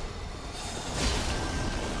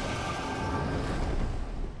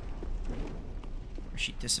 Or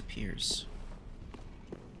she disappears.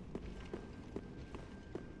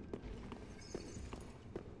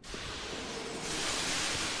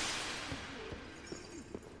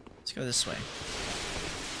 Let's go this way.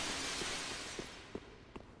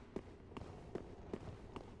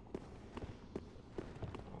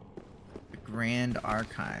 Grand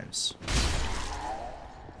Archives.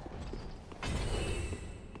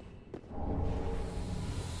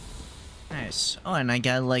 Nice. Oh, and I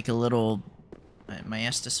got like a little my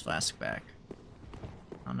Estus flask back.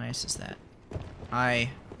 How nice is that?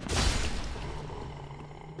 Hi.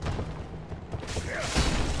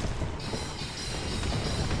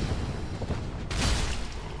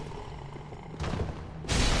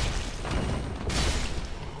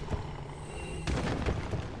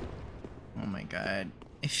 God,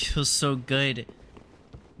 it feels so good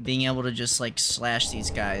being able to just like slash these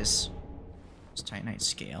guys. It's Titanite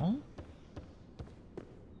scale.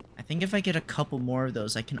 I think if I get a couple more of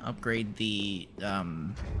those, I can upgrade the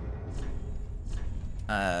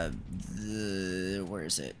where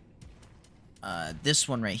is it? This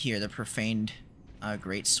one right here, the Profaned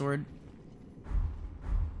Greatsword,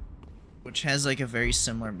 which has like a very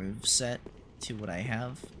similar move set to what I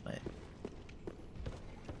have, but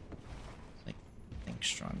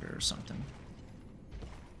stronger or something.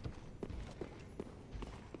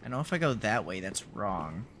 I know if I go that way, that's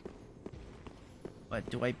wrong. But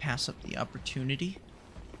do I pass up the opportunity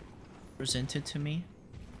presented to me?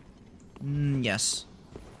 Yes.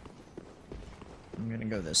 I'm gonna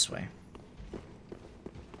go this way.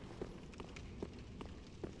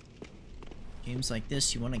 Games like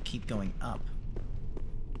this, you want to keep going up.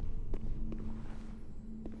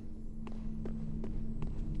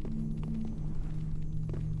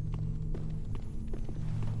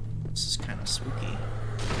 This is kind of spooky.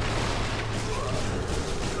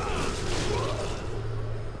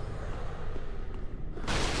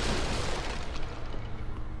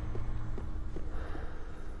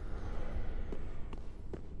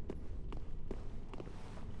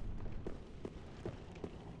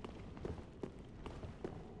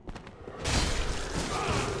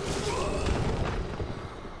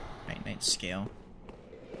 Titanite scale.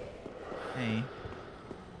 Hey.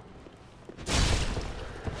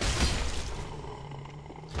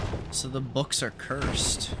 So the books are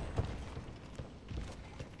cursed.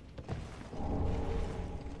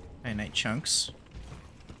 Titanite chunks.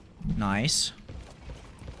 Nice.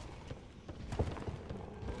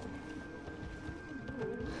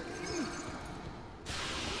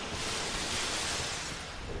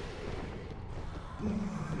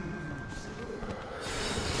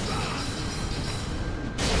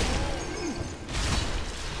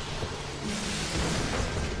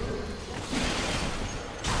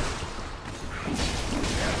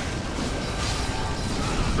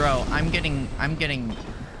 Bro, I'm getting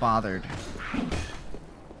bothered. Hold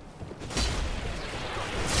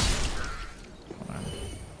on.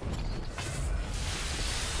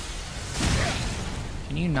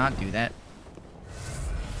 Can you not do that?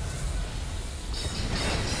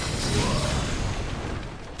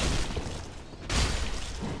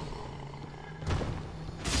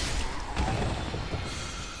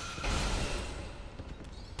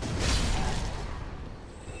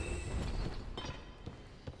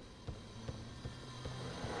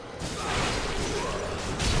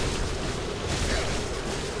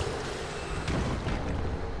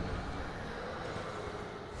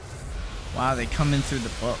 Wow, they come in through the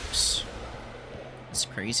books. It's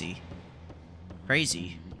crazy.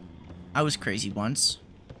 Crazy. I was crazy once.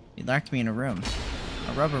 They locked me in a room.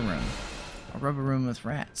 A rubber room. A rubber room with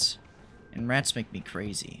rats. And rats make me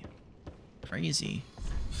crazy. Crazy.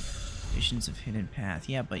 Visions of Hidden Path.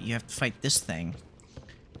 Yeah, but you have to fight this thing.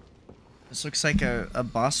 This looks like a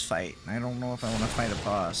boss fight. I don't know if I want to fight a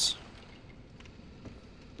boss.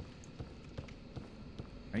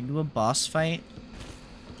 Are you a boss fight?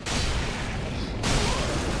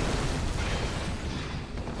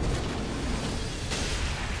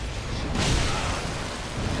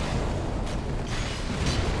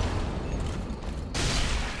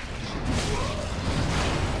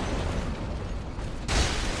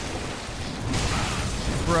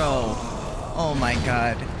 Bro. Oh my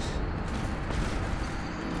god.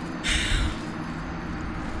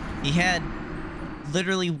 He had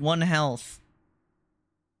literally 1 health.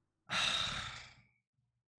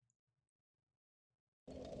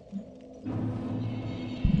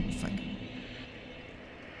 Fuck.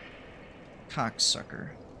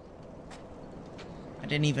 Cocksucker. I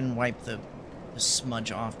didn't even wipe the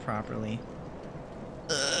smudge off properly.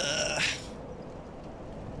 Ugh.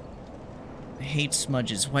 I hate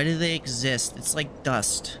smudges. Why do they exist? It's like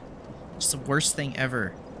dust. It's the worst thing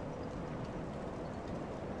ever.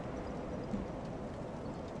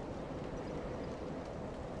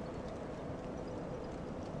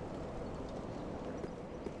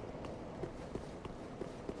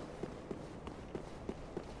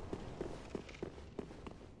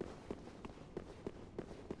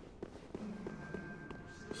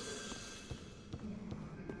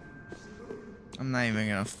 I'm not even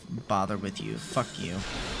gonna bother with you. Fuck you.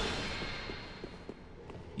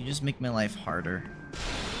 You just make my life harder.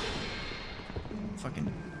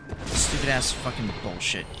 Fucking stupid ass fucking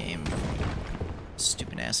bullshit game.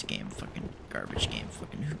 Stupid ass game. Fucking garbage game.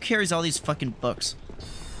 Fucking who carries all these fucking books?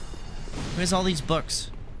 Who has all these books?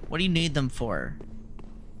 What do you need them for?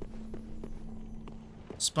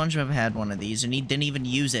 SpongeBob had one of these and he didn't even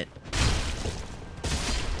use it.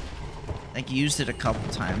 Like, he used it a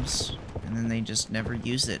couple times. And then they just never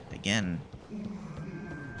use it again.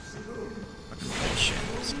 Fucking bullshit.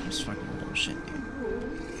 This game's fucking bullshit, dude.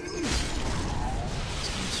 This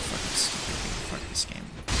game's fucking stupid, dude. Fuck this game.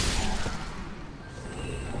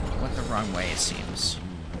 Went the wrong way, it seems.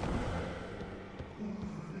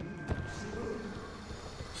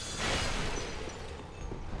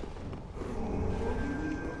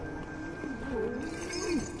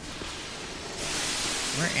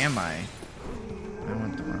 Where am I? I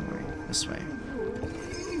went the wrong way. This way.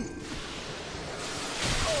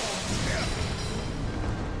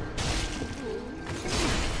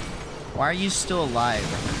 Why are you still alive?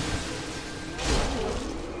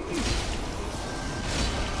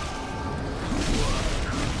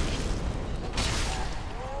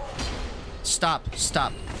 Stop.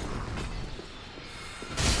 Stop.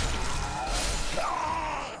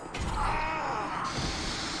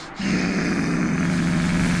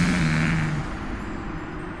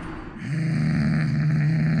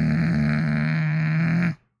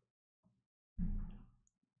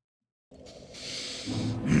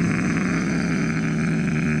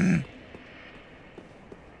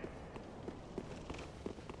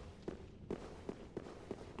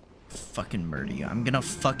 Fucking murder you. I'm gonna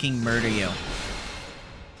fucking murder you.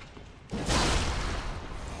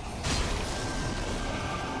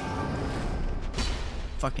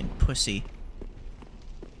 Fucking pussy.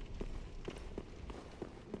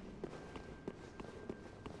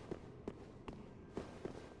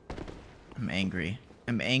 I'm angry.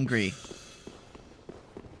 I'm angry.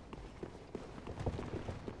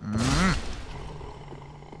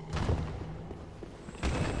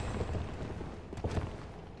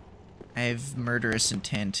 I have murderous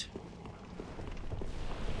intent.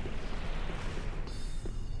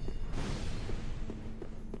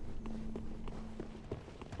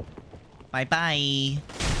 Bye-bye.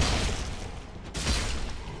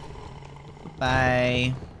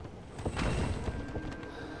 Bye.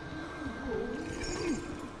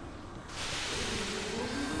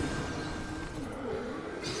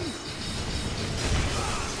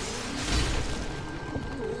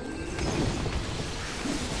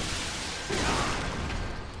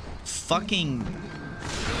 Fucking...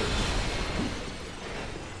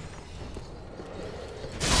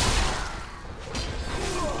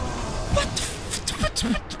 What the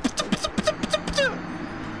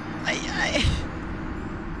I...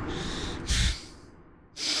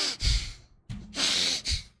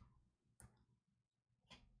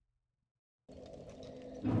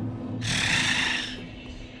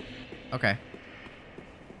 Okay.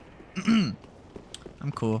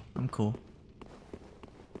 I'm cool. I'm cool.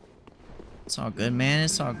 It's all good, man.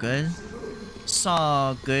 It's all good. It's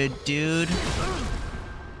all good, dude.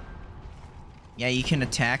 Yeah, you can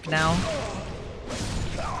attack now.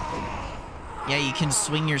 Yeah, you can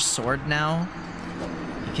swing your sword now.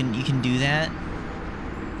 You can do that.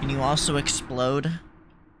 Can you also explode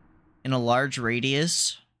in a large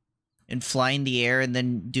radius and fly in the air and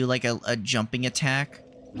then do like a jumping attack?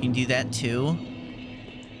 Can you do that too?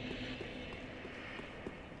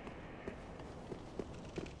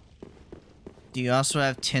 Do you also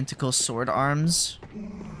have tentacle sword arms?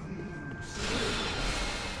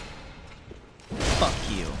 Fuck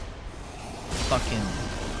you. Fucking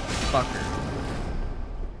fucker.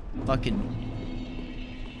 Fucking.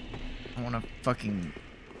 I wanna fucking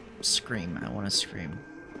scream. I wanna scream.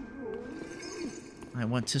 I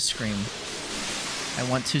want to scream. I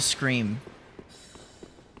want to scream.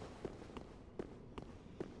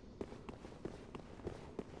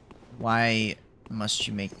 Why must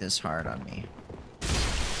you make this hard on me?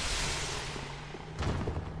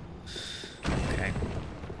 Okay.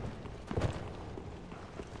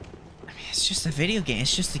 I mean, it's just a video game.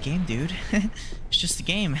 It's just a game, dude. It's just a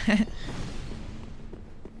game.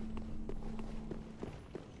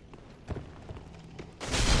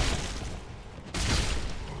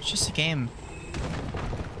 It's just a game.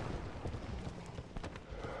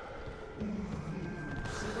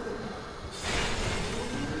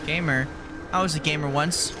 Gamer. I was a gamer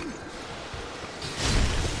once.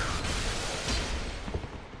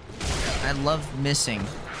 I love missing.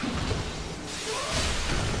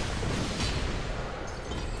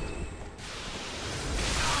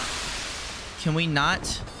 Can we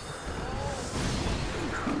not?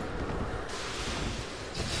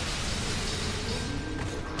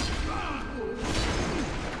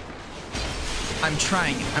 I'm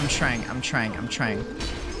trying.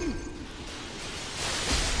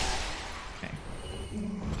 Okay.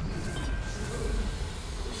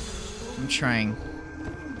 I'm trying.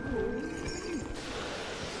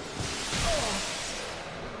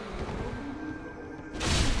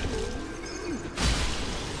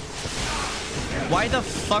 Why the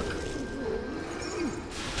fuck?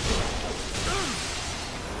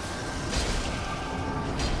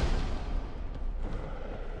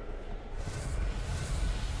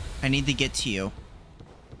 I need to get to you.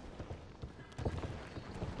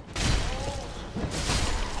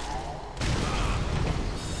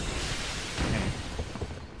 Okay.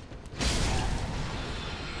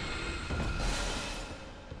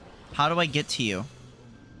 How do I get to you?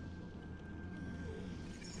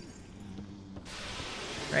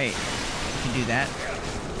 Great. I can do that.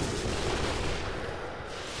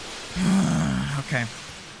 Okay.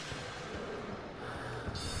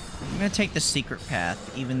 I'm gonna take the secret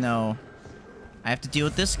path, even though I have to deal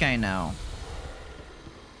with this guy now.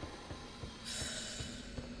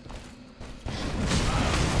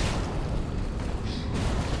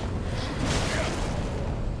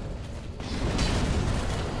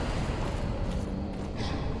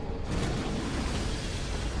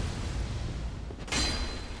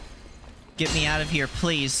 Get me out of here,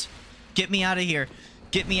 please. Get me out of here.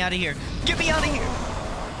 Get me out of here. Get me out of here!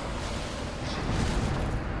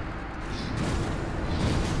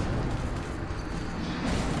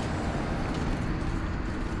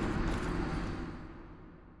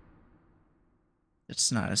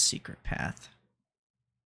 It's not a secret path.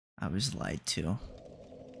 I was lied to.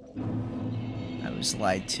 I was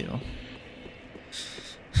lied to.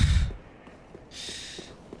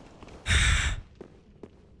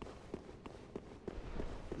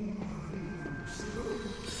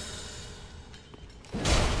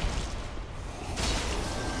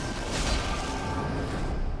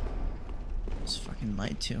 It's fucking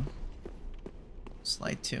lied to. It's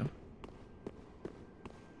lied to.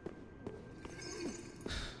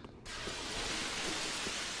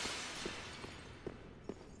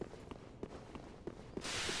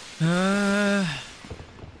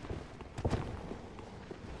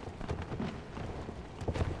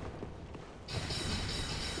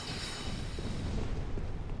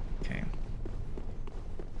 Okay.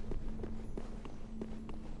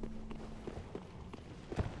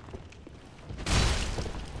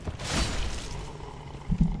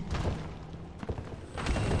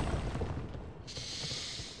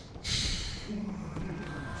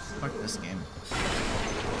 Fuck this game. I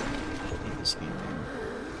hate this game, man.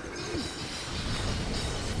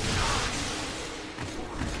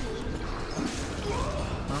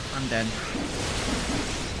 Oh, I'm dead.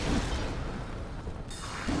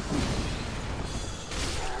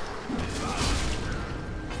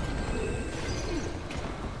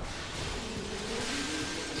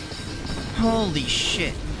 Holy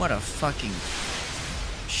shit, what a fucking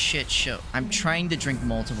shit show. I'm trying to drink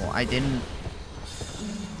multiple. I didn't...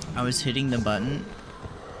 I was hitting the button.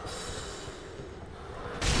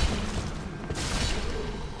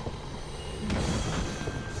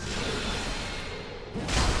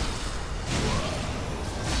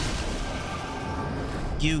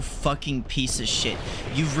 You fucking piece of shit.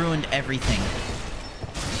 You ruined everything.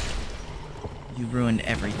 You ruined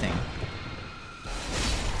everything.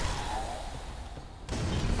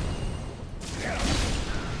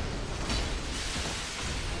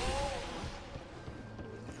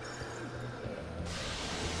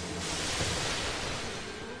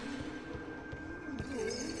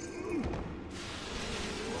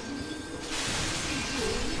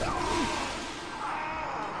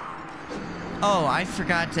 Oh, I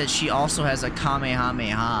forgot that she also has a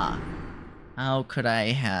Kamehameha. How could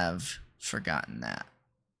I have forgotten that?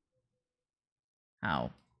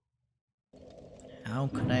 How? How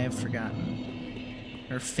could I have forgotten?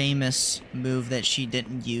 Her famous move that she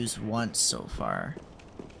didn't use once so far.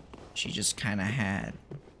 She just kind of had.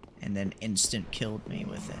 And then instant killed me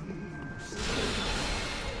with it.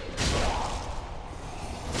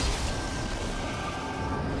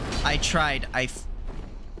 I tried. I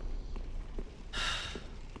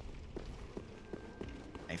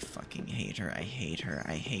fucking hate her. I hate her.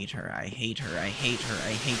 I hate her. I hate her. I hate her.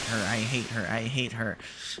 I hate her. I hate her. I hate her.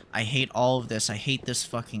 I hate all of this. I hate this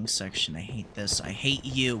fucking section. I hate this. I hate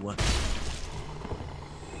you.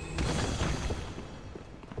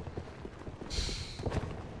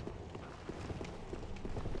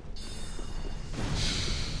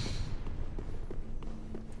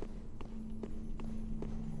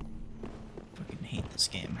 Fucking hate this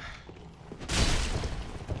game.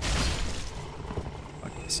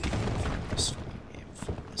 Fuck this game. Fuck this fucking game.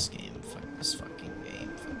 Fuck this game. Fuck this fucking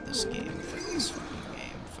game. Fuck this game. Fuck this fucking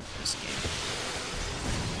game. Fuck this game.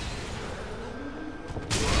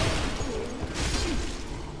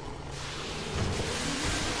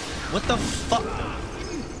 What the fuck?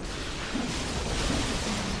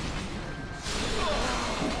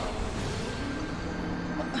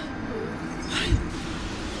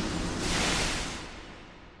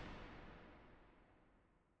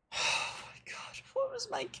 What was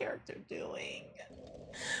my character doing?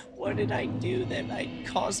 What did I do that I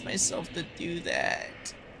caused myself to do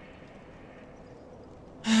that?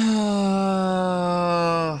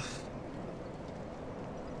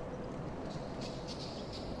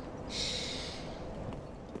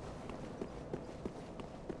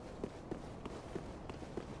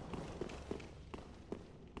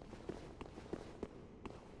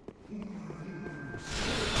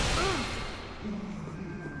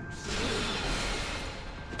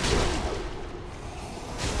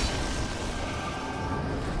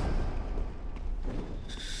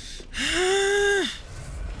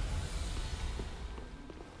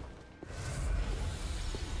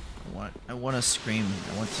 I want to scream.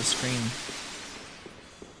 I want to scream.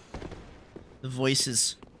 The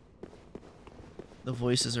voices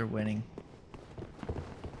are winning.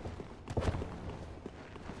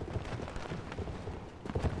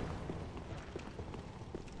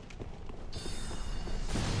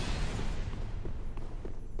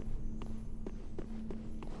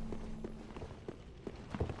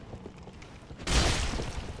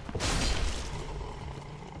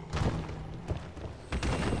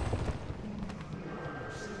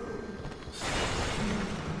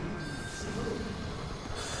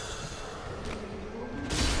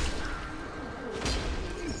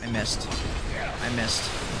 I missed.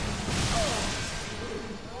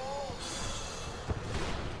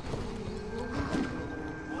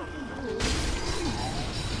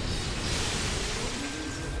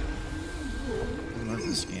 I love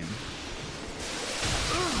this game.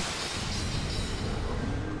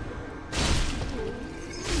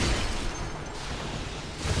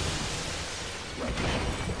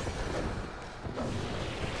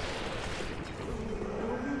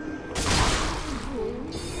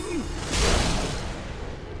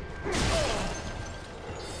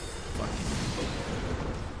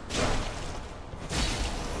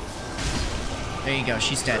 There you go.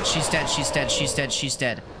 She's dead. She's dead. She's dead. She's dead. She's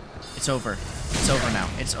dead. It's over. It's over now.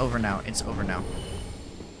 It's over now. It's over now.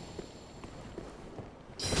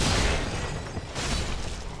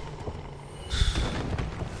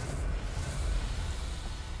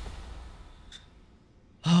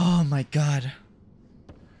 Oh my god.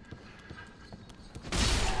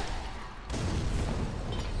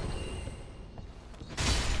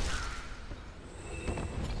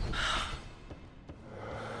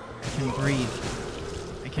 I can breathe.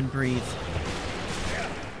 I can breathe.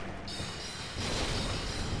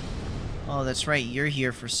 Oh, that's right. You're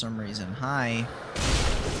here for some reason. Hi.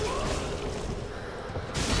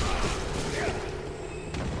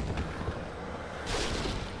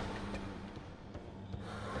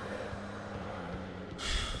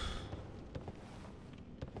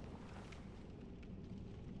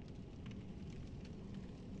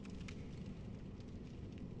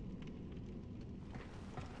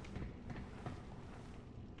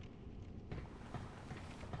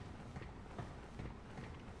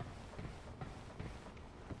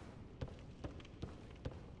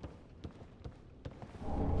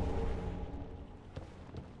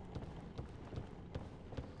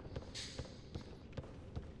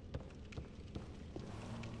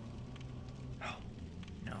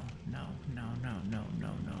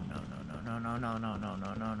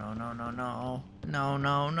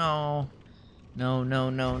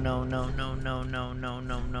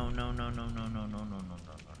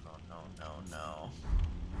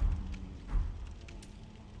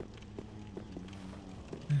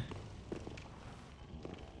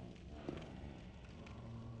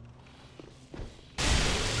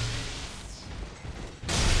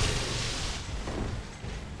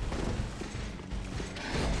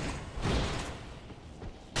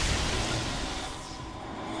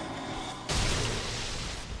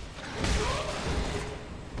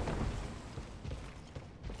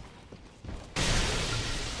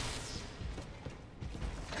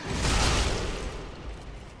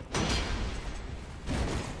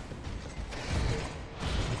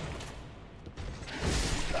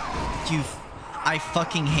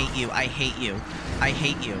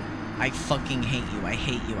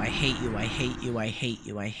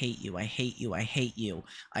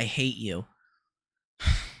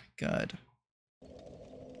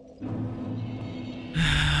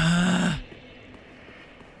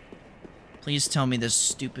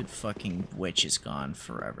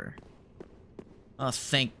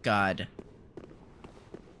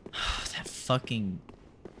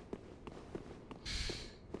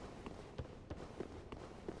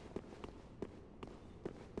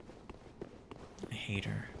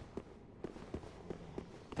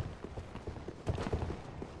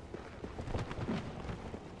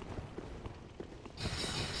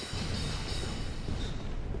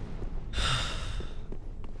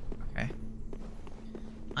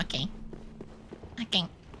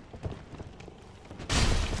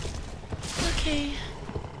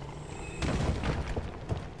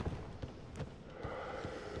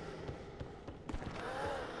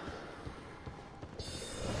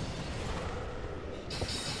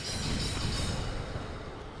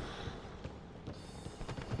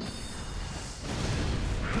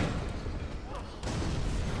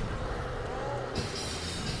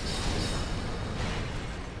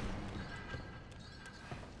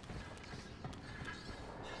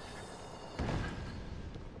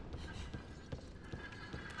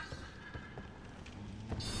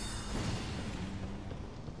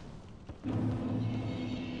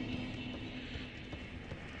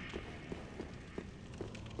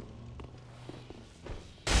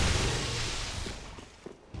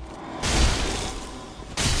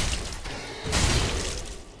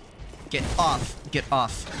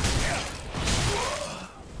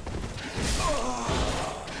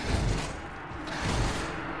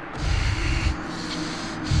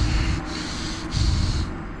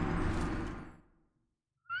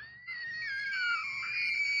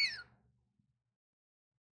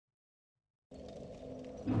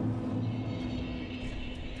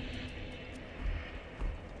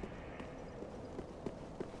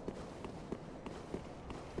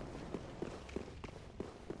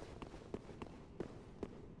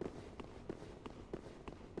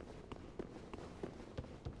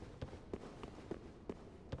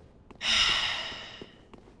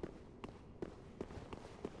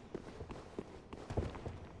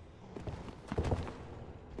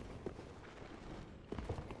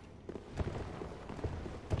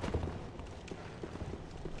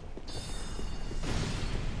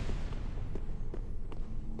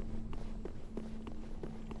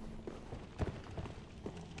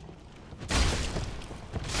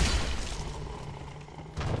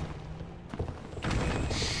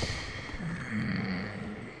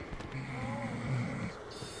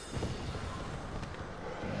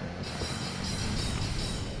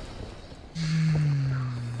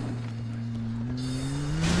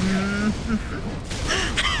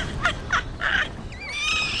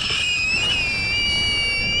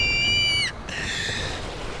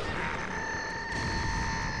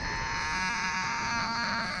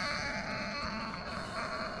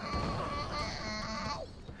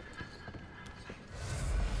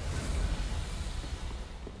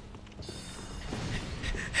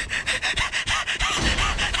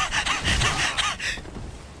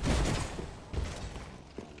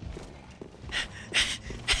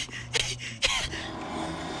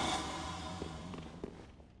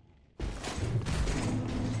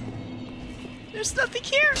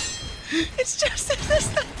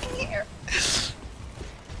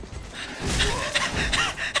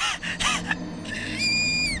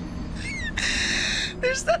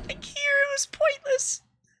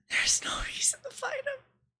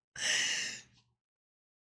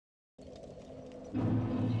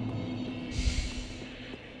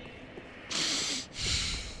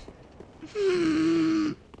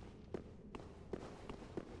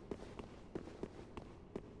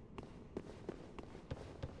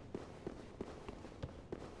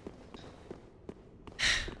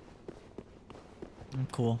 I'm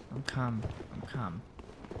cool. I'm calm. I'm calm.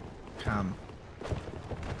 Calm.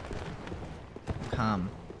 I'm calm.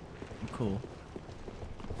 I'm cool.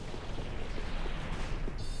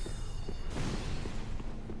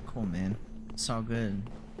 Cool, man. It's all good.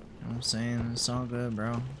 You know what I'm saying? It's all good,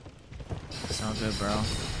 bro. It's all good, bro.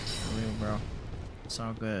 For real, bro. It's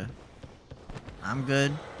all good. I'm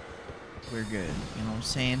good. We're good. You know what I'm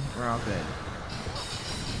saying? We're all good.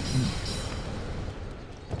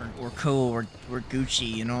 We're cool. We're Gucci.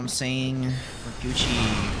 You know what I'm saying? We're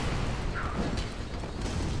Gucci.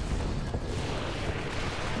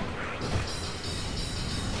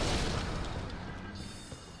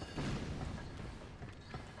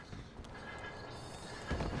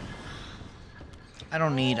 I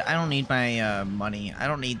don't need my money. I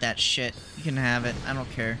don't need that shit. You can have it. I don't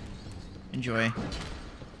care. Enjoy.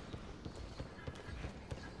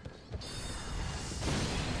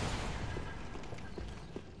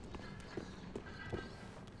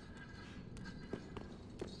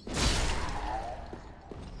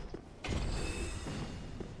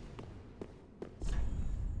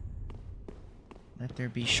 Let there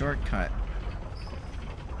be shortcut.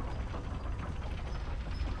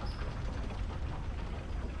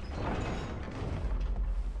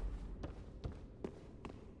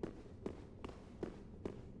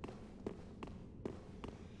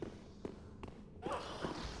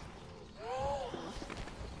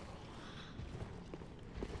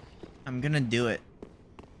 I'm gonna do it.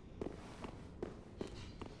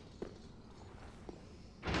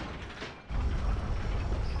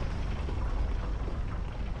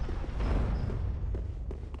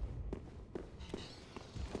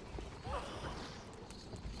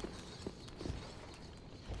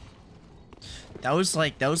 That was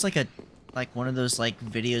like one of those like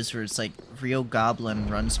videos where it's like real goblin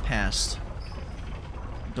runs past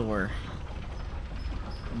door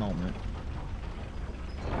moment.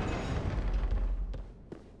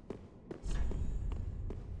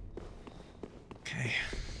 Okay.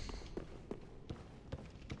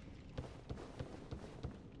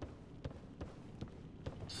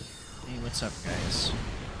 Hey, what's up, guys?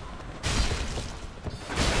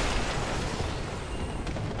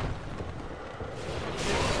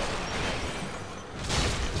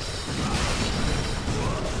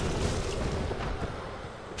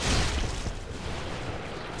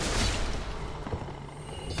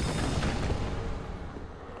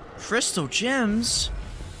 Crystal gems?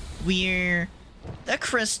 We're the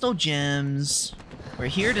Crystal Gems. We're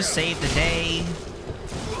here to save the day.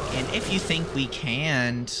 And if you think we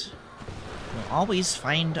can't, we'll always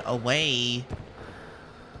find a way.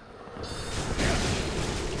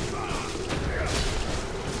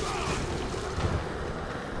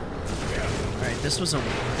 Alright, this was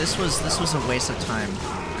a waste of time.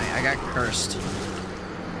 I got cursed.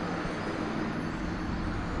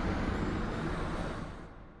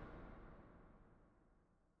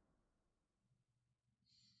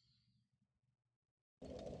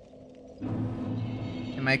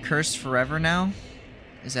 Am I cursed forever now?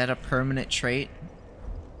 Is that a permanent trait?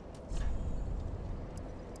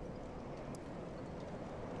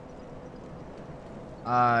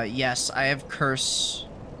 Yes, I have curse.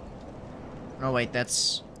 No, wait,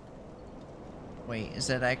 that's... Wait, is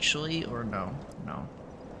that actually, or no? No.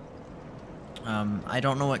 I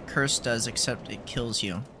don't know what curse does except it kills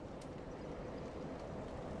you.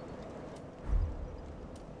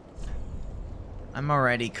 I'm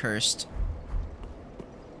already cursed.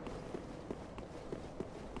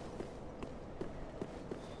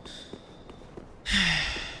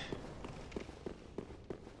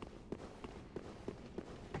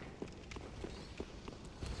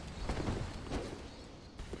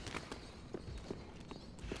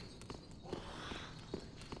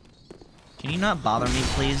 Can you not bother me,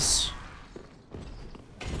 please?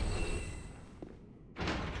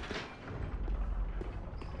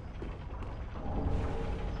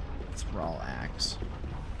 Thrall axe.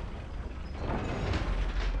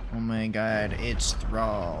 Oh my god, it's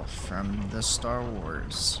Thrall from the Star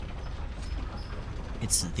Wars.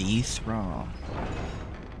 It's the Thrall.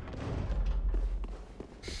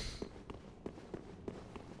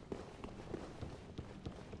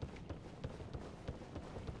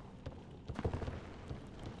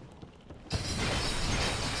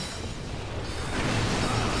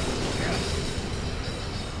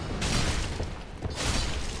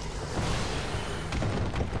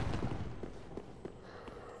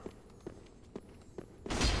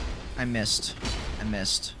 I missed. I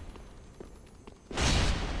missed.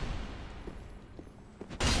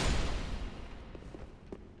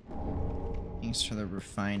 Thanks for the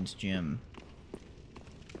refined gem.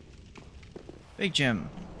 Big gem.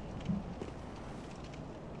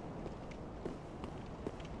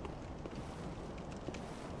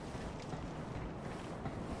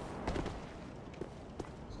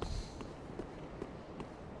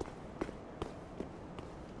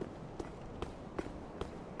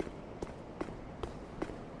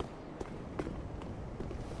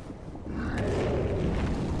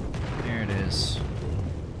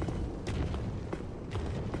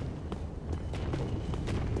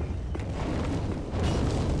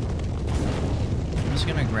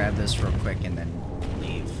 just gonna grab this real quick and then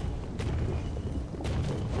leave.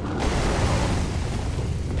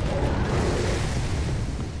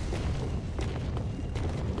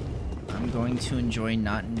 I'm going to enjoy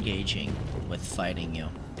not engaging with fighting you.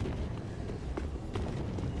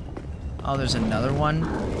 Oh, there's another one?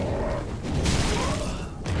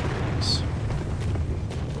 Thanks.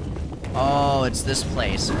 Oh, it's this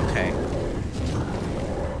place. Okay.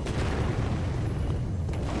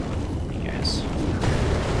 Hey, guys.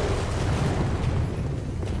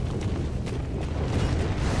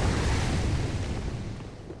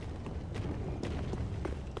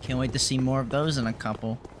 Can't wait to see more of those in a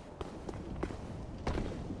couple.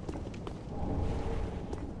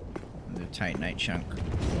 The Titanite chunk.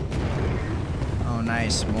 Oh,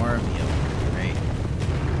 nice. More of you. Great.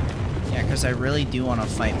 Yeah, because I really do want to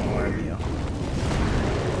fight more of you.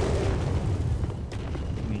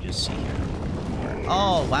 Let me just see here.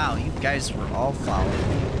 Oh, wow. You guys were all following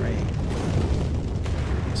me. Great.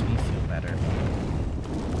 Makes me feel better.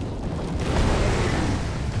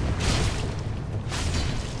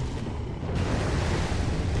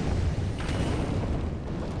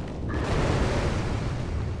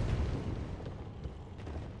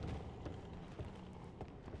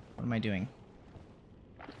 What am I doing?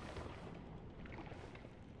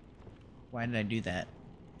 Why did I do that?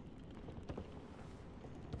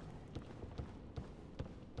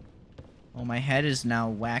 Oh, my head is now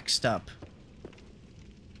waxed up.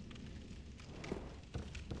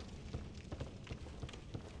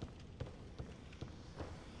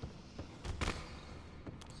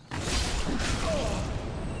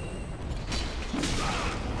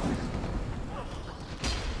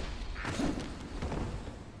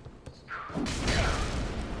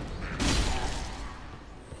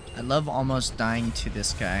 I love almost dying to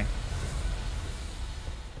this guy.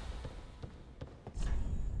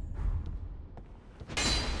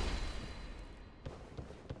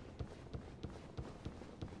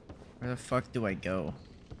 Where the fuck do I go?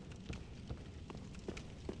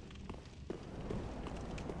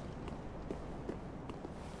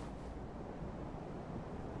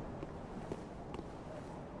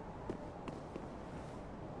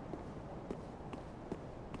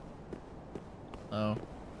 Oh.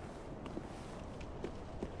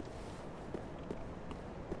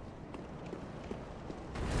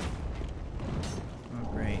 Oh,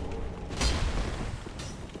 great.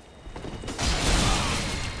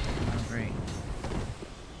 Oh, great.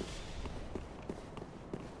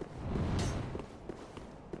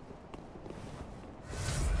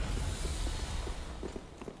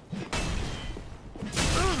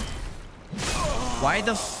 Why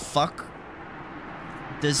the fuck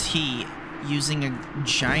does he, using a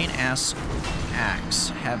giant ass axe,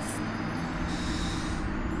 have...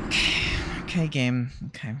 Okay, game.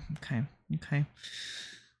 Okay.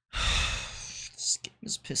 This game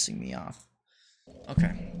is pissing me off.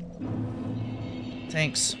 Okay.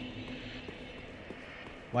 Thanks.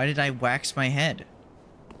 Why did I wax my head?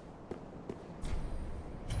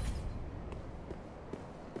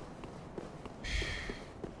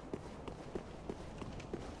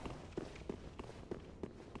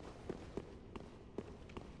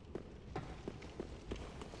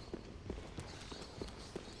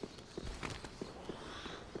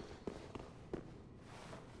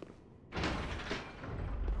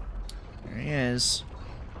 There he is.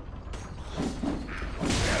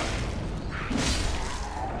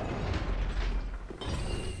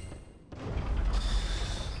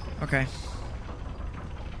 Okay.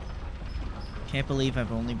 Can't believe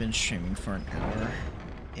I've only been streaming for an hour.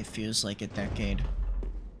 It feels like a decade.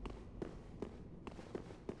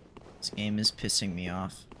 This game is pissing me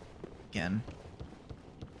off. Again.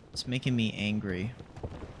 It's making me angry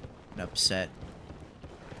and upset.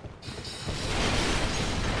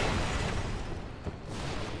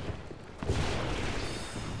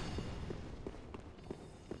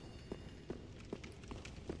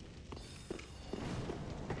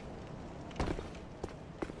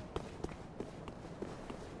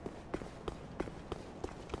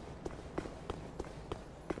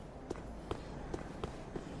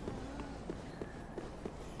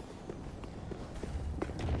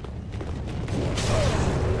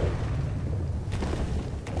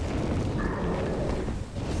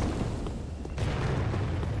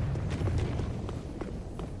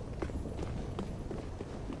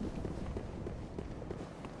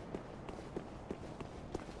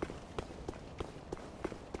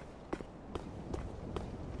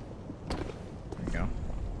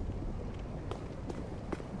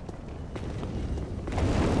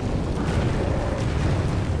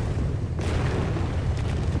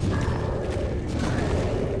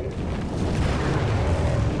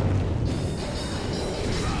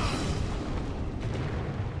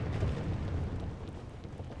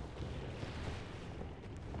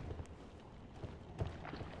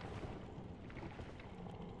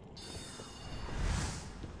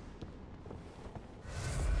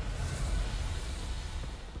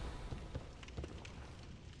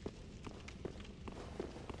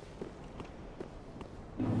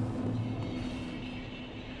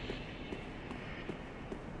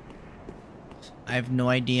 I have no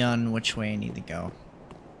idea on which way I need to go.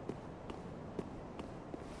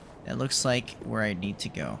 That looks like where I need to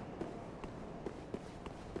go.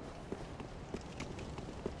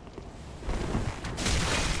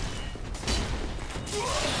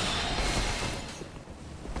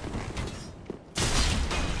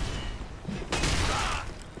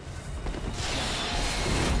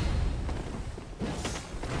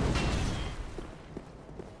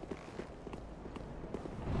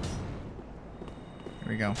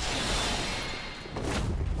 Here we go.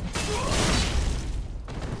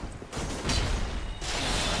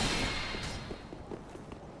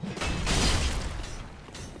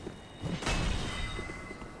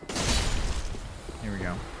 Here we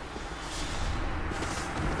go.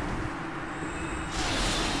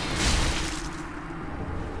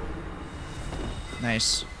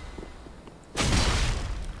 Nice.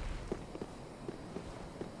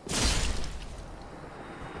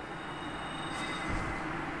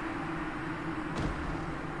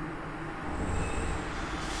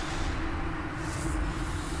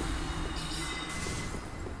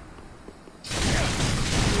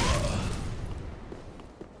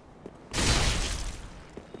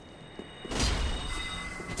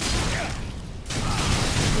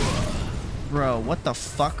 Bro, what the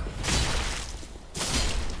fuck?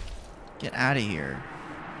 Get out of here.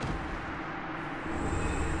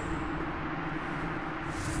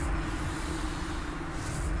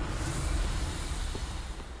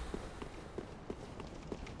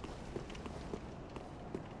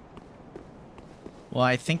 Well,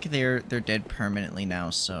 I think they're dead permanently now,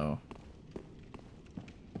 so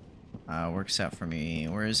works out for me.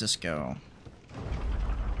 Where does this go?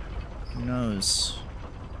 Who knows?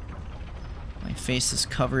 My face is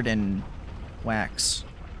covered in wax.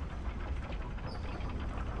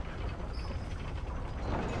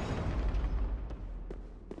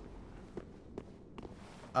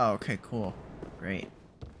 Oh, okay, cool. Great.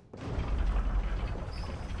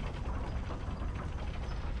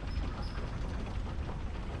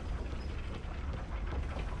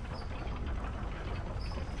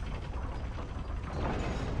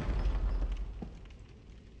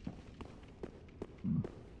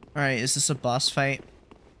 Alright, is this a boss fight?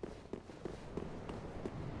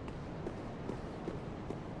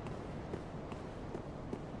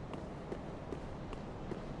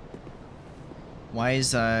 Why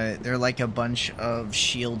is there like a bunch of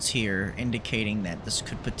shields here indicating that this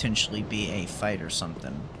could potentially be a fight or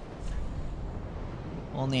something?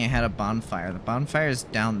 Only I had a bonfire. The bonfire is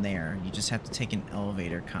down there. You just have to take an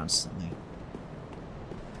elevator constantly.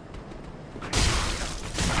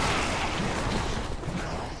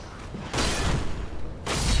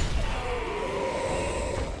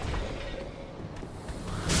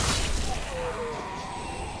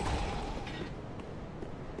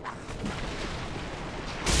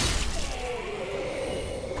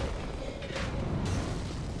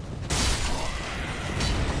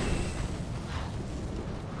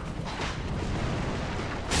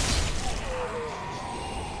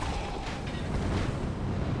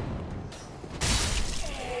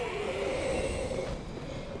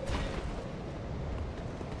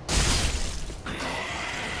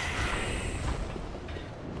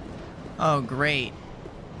 Oh, great.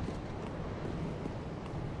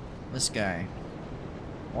 This guy.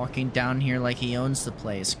 Walking down here like he owns the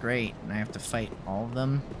place. Great. And I have to fight all of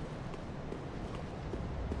them?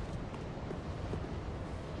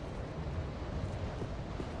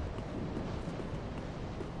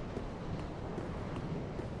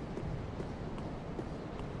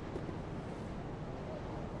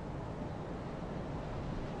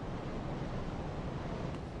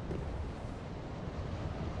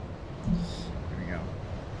 There we go.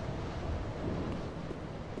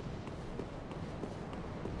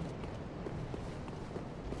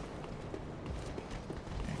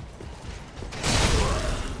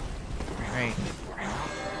 Right.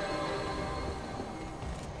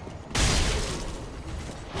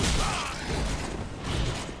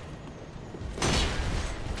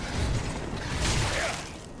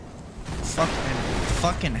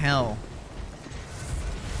 Fucking hell.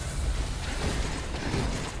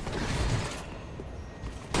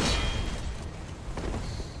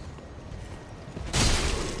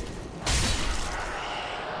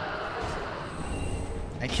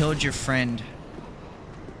 I killed your friend.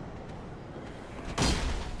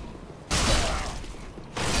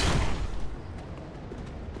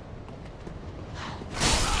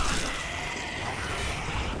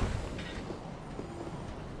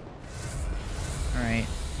 Alright,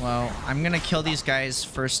 well, I'm gonna kill these guys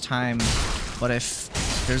first time, but if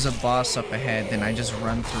there's a boss up ahead, then I just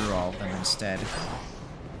run through all of them instead.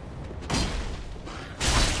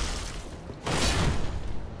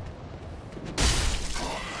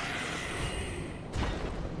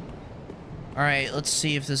 Alright, let's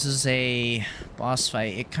see if this is a boss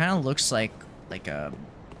fight. It kind of looks like a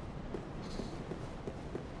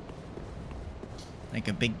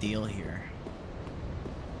big deal here.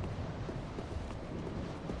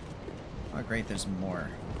 Oh great, there's more.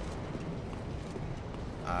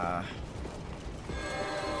 I'm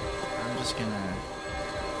just gonna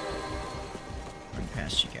run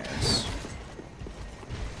past you guys.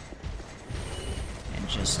 And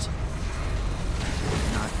just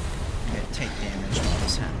not take damage while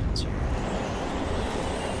this happens here.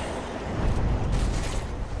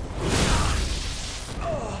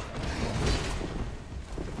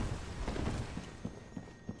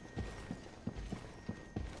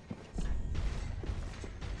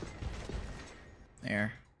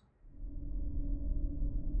 There.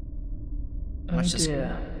 Oh Watch this.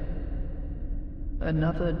 dear.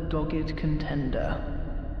 Another dogged contender.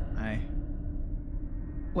 Aye.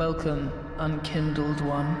 Welcome, unkindled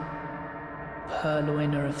one,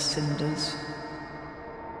 purloiner of cinders.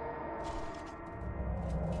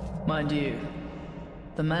 Mind you,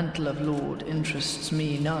 the mantle of Lord interests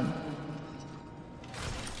me none.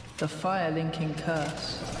 The fire-linking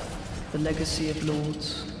curse, the legacy of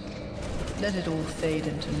lords, let it all fade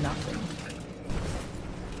into nothing.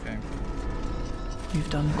 Okay. You've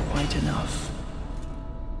done quite enough.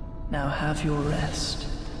 Now have your rest.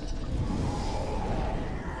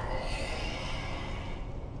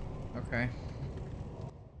 Okay.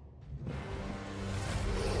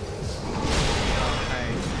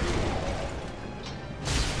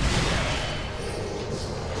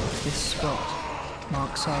 This spot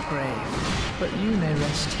marks our grave, but you may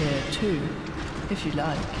rest here too, if you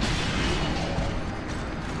like.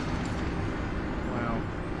 Wow.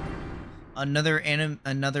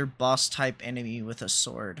 Another boss type enemy with a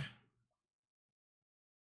sword.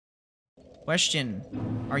 Question: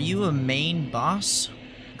 are you a main boss?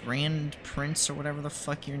 Grand Prince or whatever the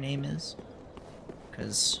fuck your name is?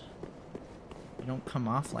 Because you don't come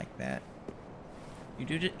off like that. You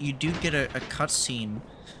do get a cutscene,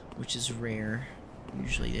 which is rare.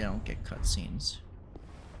 Usually they don't get cutscenes.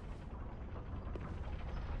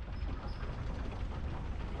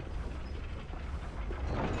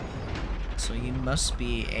 So you must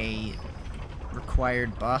be a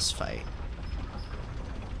required boss fight.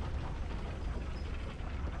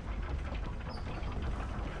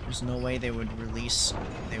 There's no way they would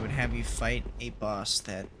have you fight a boss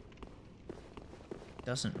that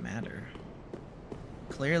doesn't matter.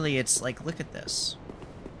 Clearly it's like, look at this.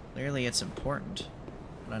 Clearly it's important.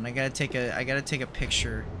 Hold on, I gotta take a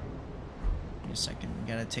picture. Give me a second, I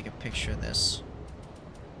gotta take a picture of this.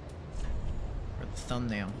 For the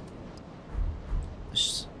thumbnail.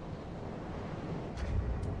 This,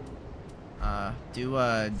 do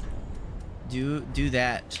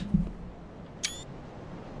that.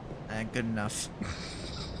 Good enough.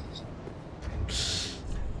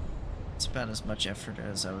 It's about as much effort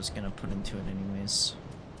as I was gonna put into it anyways.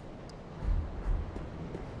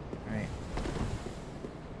 Alright.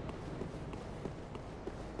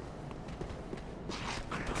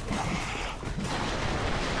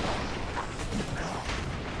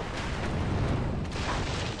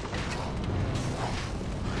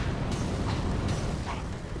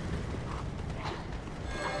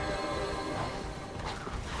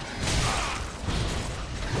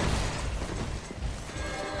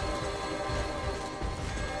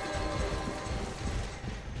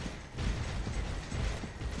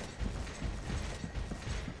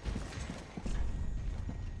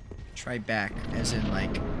 Try back, as in,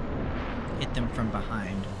 like, hit them from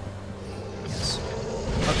behind. Yes.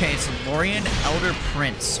 Okay, it's Lorien Elder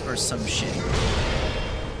Prince or some shit.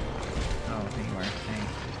 Oh, there you are. Hey.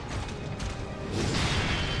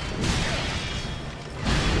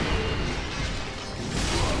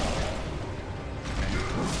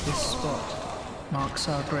 This spot marks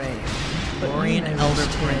our grave, but Lorien you may Elder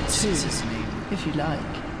rest here Prince too, is his name. if you like.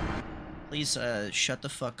 Please, shut the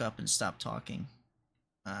fuck up and stop talking.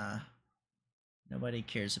 Nobody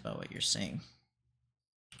cares about what you're saying.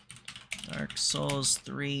 Dark Souls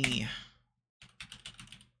 3.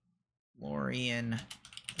 Lorien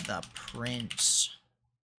the Prince.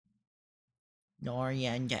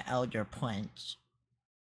 Lorien the Elder Prince.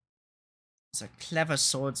 He's a clever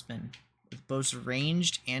swordsman with both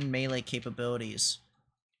ranged and melee capabilities.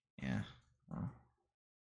 Yeah, well.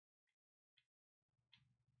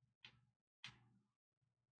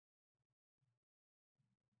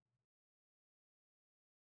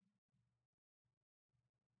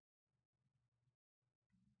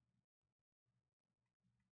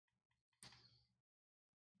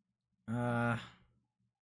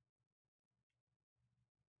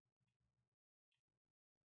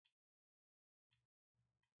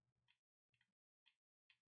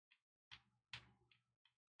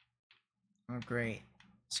 Oh, great.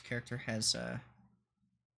 This character has a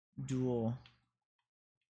dual.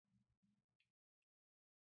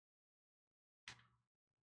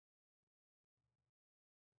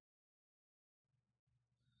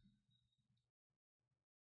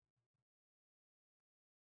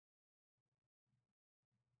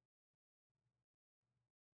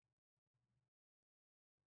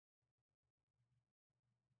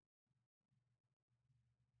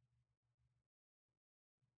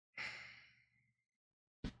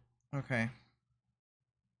 Okay.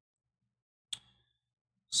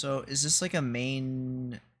 So, is this like a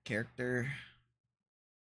main character?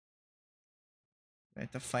 Do I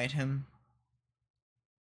have to fight him?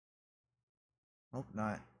 Hope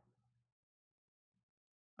not.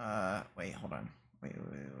 Wait, hold on. Wait.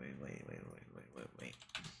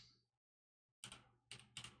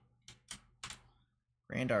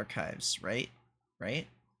 Grand Archives, right? Right?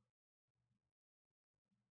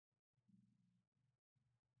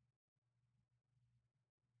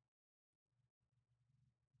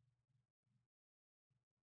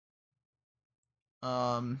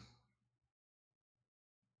 Um,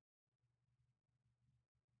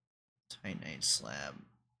 Titanite slab.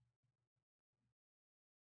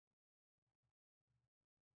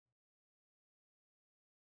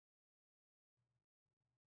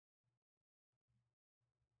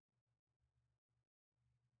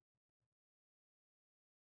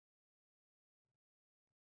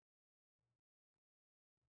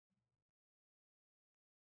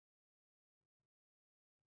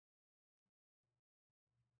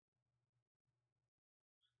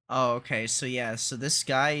 Oh, okay. So yeah, so this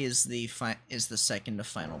guy is the second to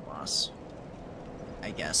final boss,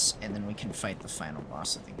 I guess, and then we can fight the final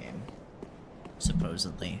boss of the game,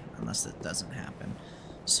 supposedly, unless it doesn't happen.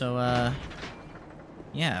 So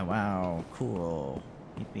yeah, wow, cool.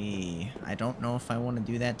 Yippee. I don't know if I want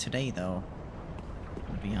to do that today though.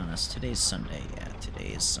 To be honest, today's Sunday. Yeah, today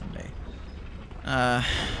is Sunday. I'm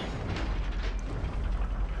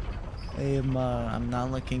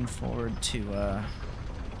not looking forward to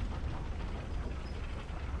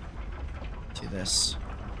this.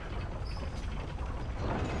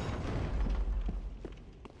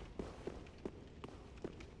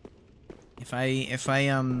 If I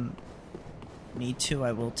need to,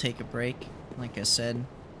 I will take a break, like I said.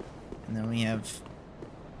 And then we have,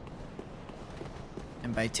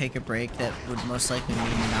 and by take a break, that would most likely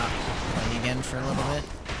mean not play again for a little bit,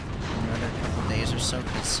 another couple days or so,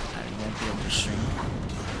 because I won't be able to stream.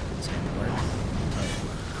 It's gonna work, but,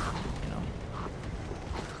 you know.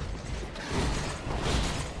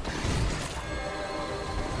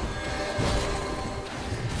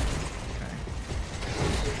 Okay.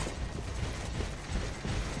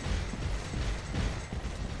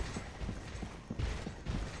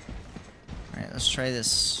 Alright, let's try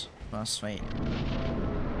this boss fight.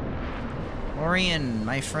 Orion,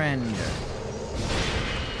 my friend.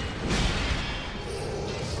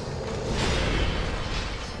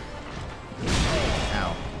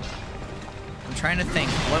 Ow. I'm trying to think,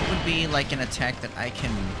 what would be like an attack that I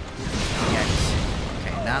can get?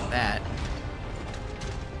 Okay, not that.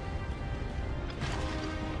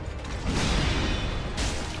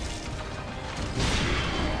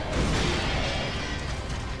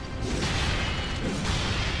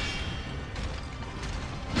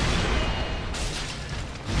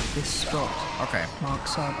 This spot Okay.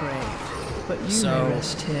 marks our grave, but you So- may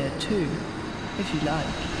rest here too, if you like.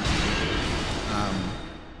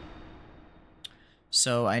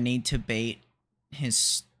 So I need to bait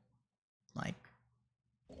his, like,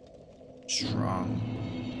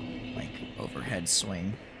 strong, like, overhead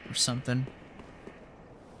swing or something.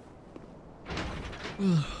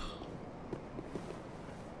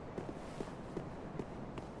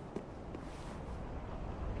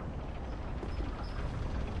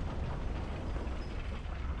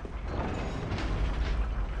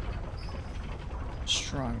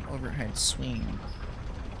 Strong overhead swing.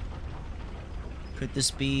 Could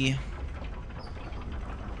this be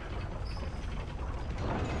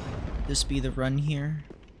the run here?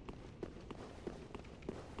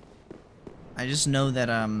 I just know that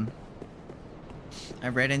I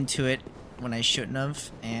read into it when I shouldn't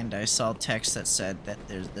have, and I saw text that said that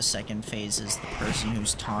there's the second phase is the person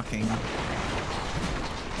who's talking,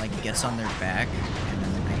 like, gets on their back and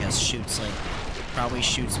then I guess shoots, like, probably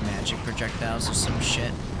shoots magic projectiles or some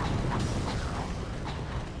shit.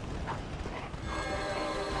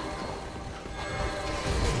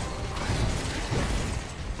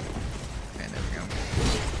 Okay, there we go.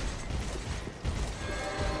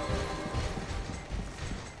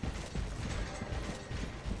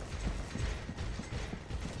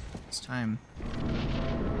 It's time.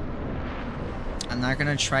 I'm not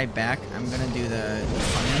gonna try back. I'm gonna do the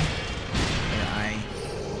funny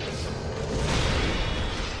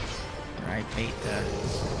where I bait the.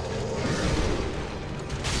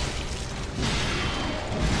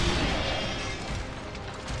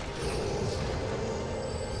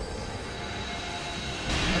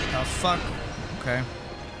 What the fuck? Okay.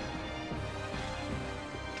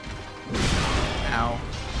 Ow.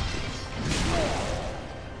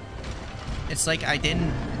 It's like I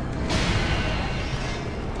didn't.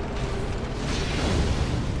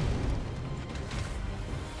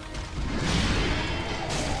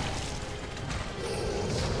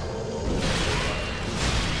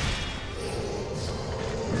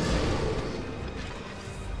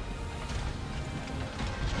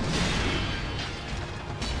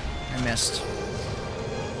 I missed.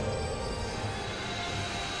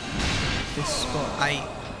 This spot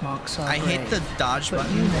marks our I hit grave, the dodge but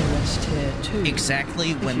button you may rest here too.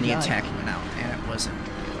 exactly when you the like. attack went out, and it wasn't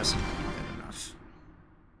good enough.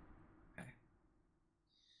 Okay.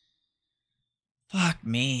 Fuck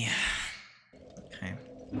me. Okay.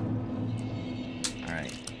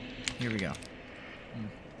 Alright. Here we go.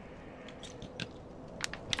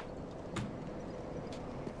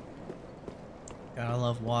 Gotta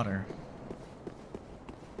love water.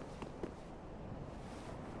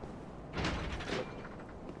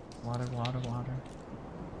 Water, water, water.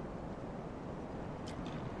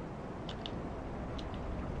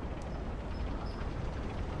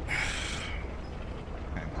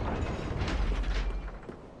 Okay.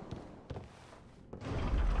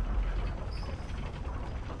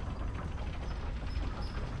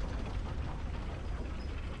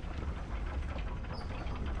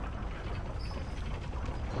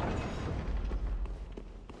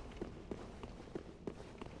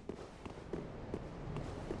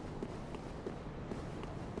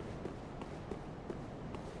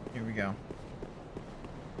 Here we go.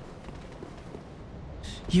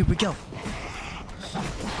 Here we go.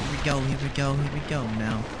 Here we go, here we go, here we go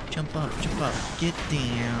now. Jump up, get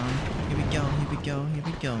down. Here we go, here we go, here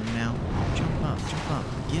we go now. Jump up,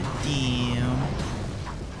 get down.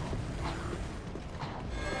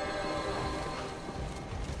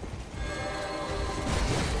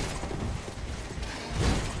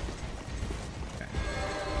 Okay.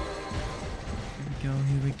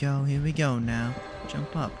 Here we go now.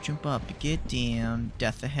 Jump up, get down.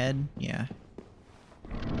 Death ahead, yeah.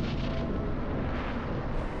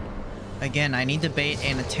 Again, I need to bait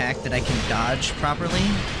an attack that I can dodge properly.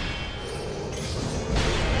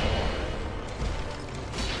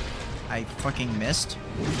 I fucking missed.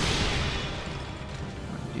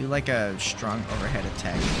 Do like a strong overhead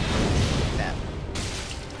attack. Like that.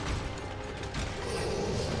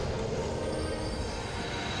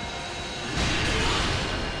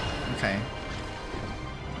 Okay.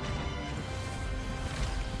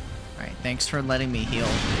 Alright, thanks for letting me heal.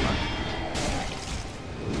 Fuck.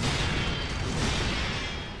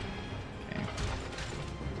 Okay.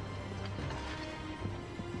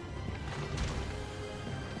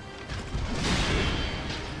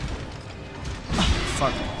 Oh,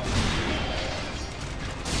 fuck.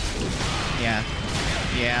 Yeah.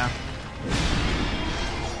 Yeah.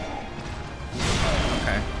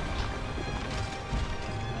 Okay.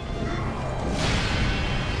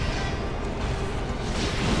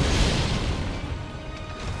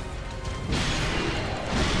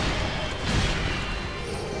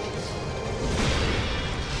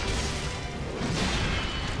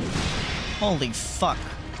 Holy fuck.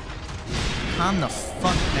 Calm the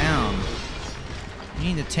fuck down. You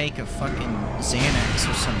need to take a fucking Xanax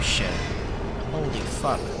or some shit. Holy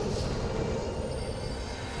fuck.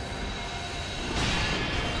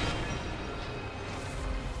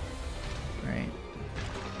 Right.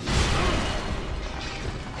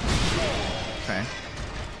 Okay.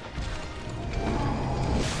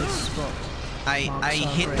 This spot I marks our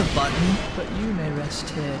hit the grave, button but you may rest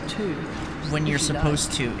here too. when if you're you supposed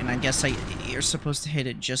like. to, and I guess you're supposed to hit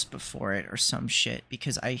it just before it or some shit,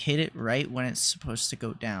 because I hit it right when it's supposed to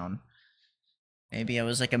go down. Maybe I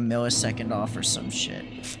was like a millisecond off or some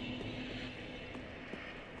shit.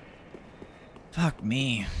 Fuck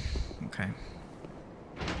me. Okay.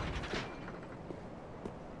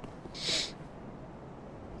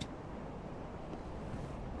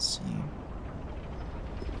 Let's see.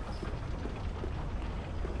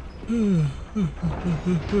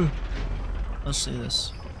 Let's do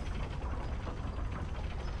this.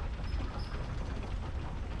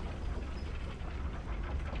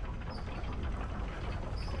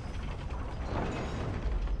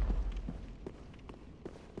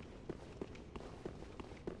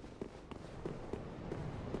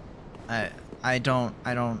 I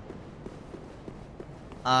don't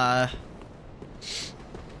Uh,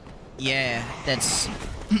 yeah, that's...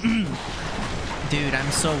 Dude,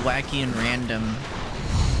 I'm so wacky and random.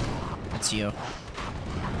 That's you.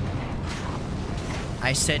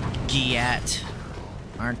 I said Giat.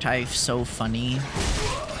 Aren't I so funny?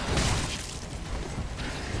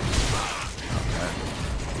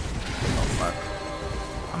 Oh fuck.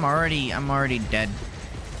 I'm already dead.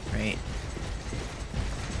 Right.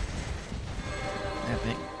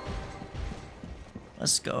 Epic.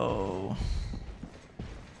 Let's go.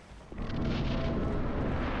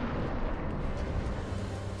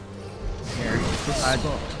 Here. This spot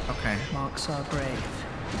Okay. marks our grave.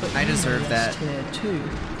 But I you may deserve rest that. here too,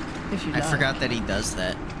 if you I like. forgot that he does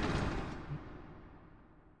that.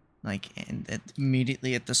 Like, and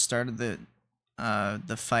immediately at the start of the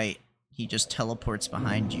fight, he just teleports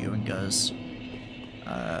behind you and goes,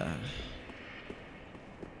 I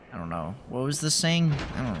don't know. What was the saying?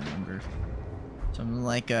 I don't remember. Something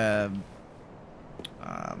like, I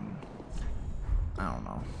don't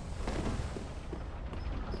know.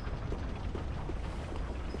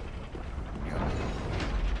 There we go.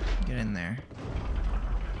 Get in there.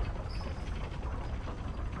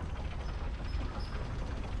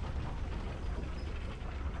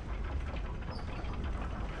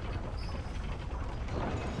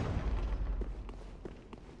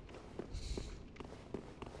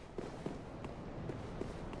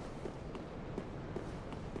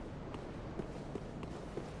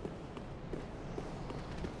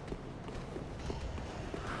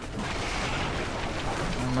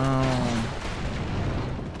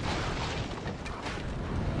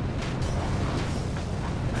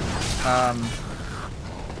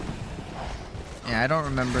 Yeah, I don't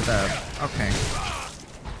remember the... Okay.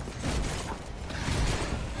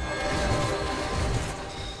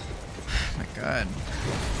 Oh my god.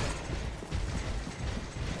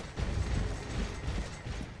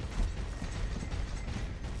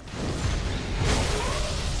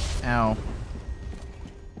 Ow.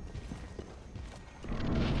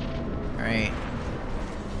 Alright.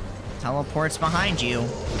 Teleports behind you.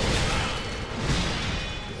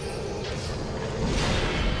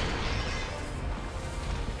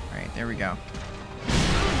 There we go.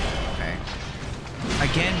 Okay.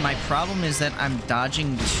 Again, my problem is that I'm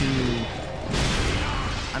dodging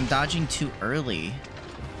too early.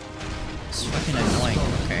 It's fucking annoying.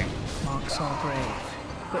 Okay. Marks our grave.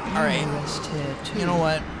 But you All right. may rest here too. You know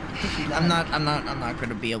what? if you I'm like. not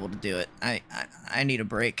gonna be able to do it. I need a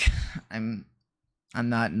break. I'm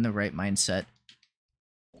not in the right mindset.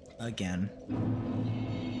 Again.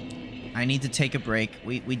 I need to take a break.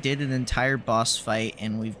 We did an entire boss fight,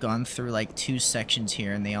 and we've gone through like 2 sections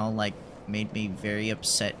here, and they all like made me very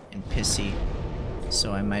upset and pissy.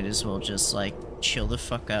 So I might as well just like chill the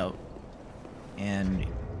fuck out and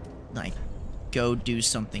like go do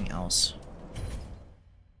something else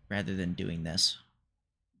rather than doing this.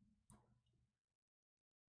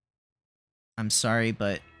 I'm sorry,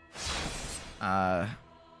 but I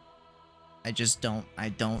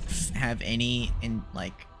don't have any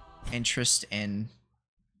interest in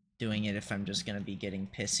doing it if I'm just gonna be getting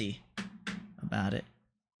pissy about it.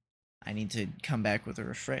 I need to come back with a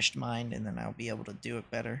refreshed mind, and then I'll be able to do it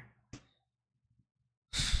better.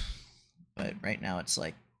 But right now it's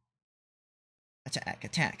like attack,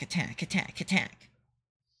 attack, attack, attack, attack.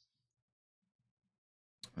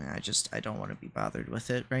 And I don't want to be bothered with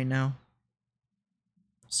it right now.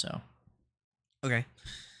 So, okay.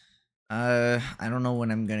 I don't know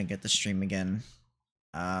when I'm gonna get the stream again.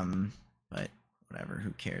 But whatever,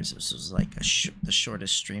 who cares? This was like the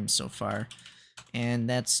shortest stream so far, and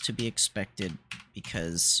that's to be expected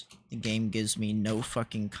because the game gives me no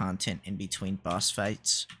fucking content in between boss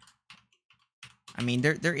fights. I mean,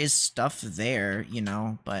 there is stuff there, you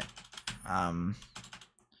know, but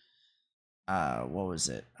what was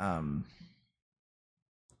it?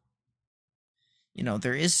 You know,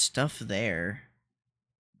 there is stuff there,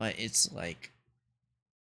 but it's like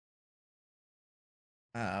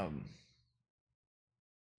I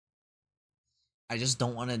just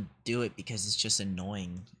don't want to do it because it's just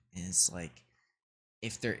annoying. And it's like,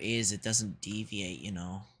 if there is, it doesn't deviate, you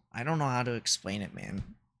know? I don't know how to explain it, man.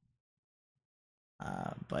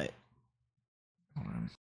 But... Hold on.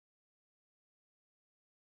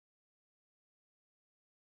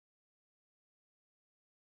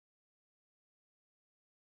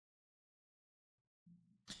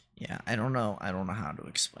 Yeah, I don't know how to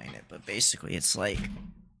explain it, but basically it's like...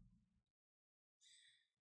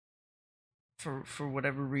 For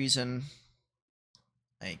whatever reason,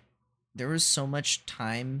 like, there was so much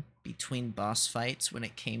time between boss fights when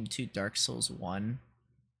it came to Dark Souls 1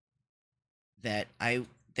 that I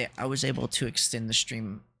I was able to extend the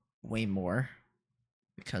stream way more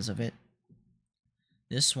because of it.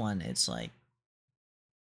 This one, it's like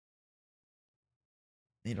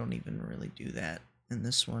they don't even really do that in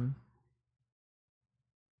this one.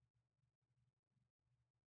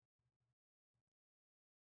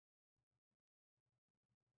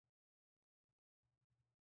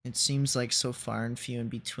 It seems like so far and few in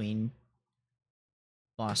between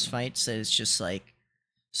boss fights that it's just like,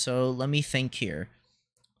 so let me think here.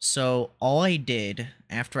 So all I did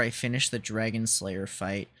after I finished the Dragon Slayer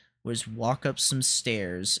fight was walk up some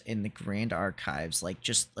stairs in the Grand Archives. Like,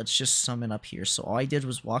 let's just sum it up here. So all I did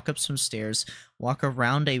was walk up some stairs, walk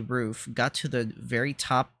around a roof, got to the very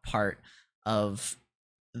top part of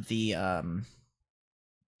the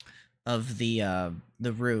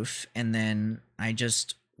the roof, and then I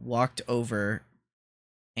just walked over,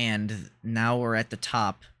 and now we're at the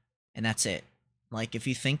top, and that's it. Like, if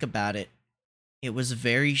you think about it, it was a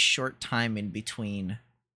very short time in between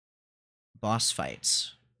boss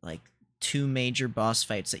fights. Like, two major boss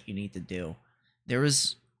fights that you need to do. There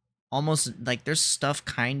was almost, like, there's stuff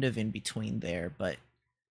kind of in between there, but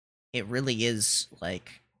it really is,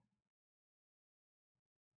 like,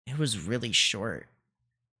 it was really short.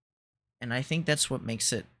 And I think that's what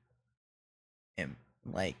makes it,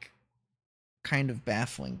 like, kind of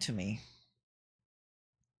baffling to me.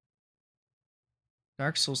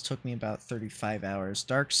 Dark Souls took me about 35 hours.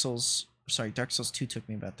 Dark Souls 2 took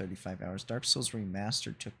me about 35 hours. Dark Souls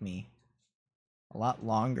Remastered took me a lot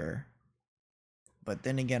longer. But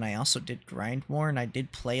then again, I also did grind more, and I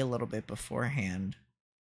did play a little bit beforehand.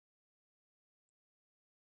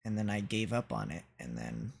 And then I gave up on it, and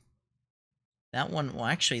then that one, well,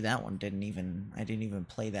 actually that one I didn't even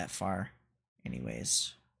play that far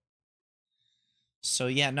anyways. So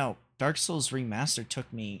yeah, no, Dark Souls Remastered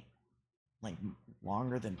took me like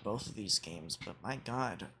longer than both of these games, but my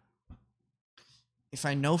god. If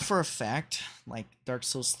I know for a fact, like Dark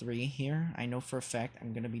Souls 3 here, I know for a fact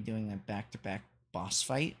I'm going to be doing a back-to-back boss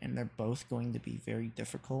fight, and they're both going to be very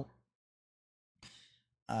difficult.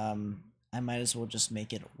 I might as well just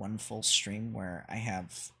make it one full stream where I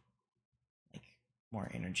have like more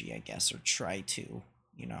energy, I guess, or try to,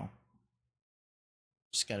 you know.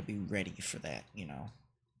 Just gotta be ready for that, you know.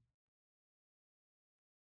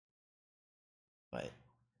 But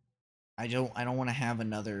I don't want to have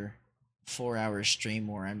another 4-hour stream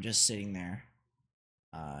where I'm just sitting there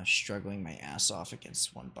struggling my ass off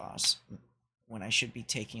against one boss when I should be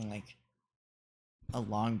taking like a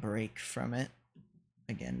long break from it.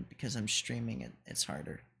 Again, because I'm streaming it, it's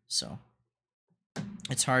harder. So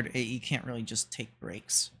it's hard. You can't really just take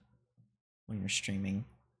breaks when you're streaming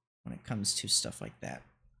when it comes to stuff like that.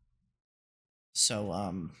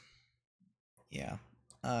 So yeah.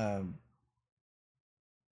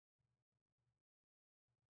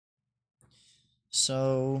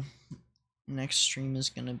 So next stream is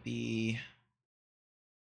gonna be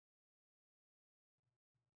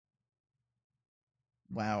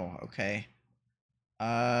wow, okay.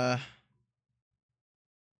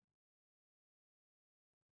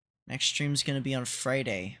 Next stream's gonna be on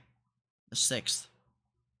Friday, the 6th.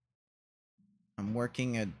 I'm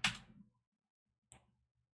working a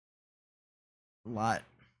lot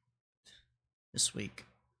this week.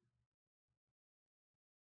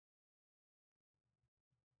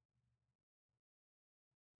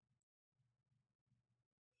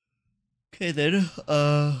 Okay then,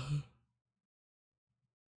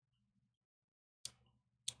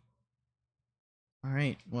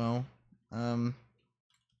 alright, well,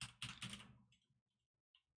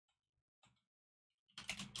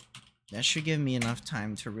 that should give me enough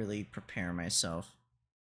time to really prepare myself.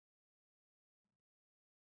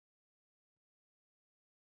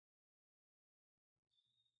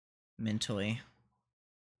 Mentally.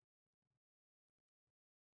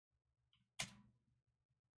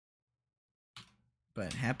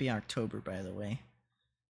 But happy October, by the way.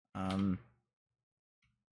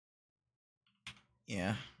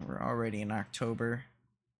 Yeah, we're already in October.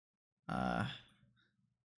 We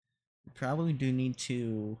probably do need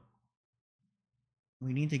to...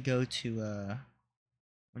 We need to go to,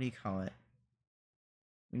 what do you call it?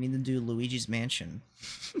 We need to do Luigi's Mansion.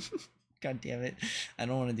 God damn it. I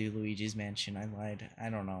don't want to do Luigi's Mansion. I lied. I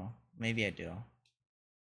don't know. Maybe I do.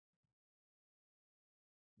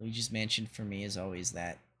 Luigi's Mansion for me is always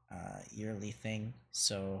that yearly thing.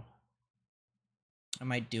 So I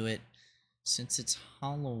might do it since it's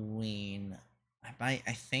Halloween. I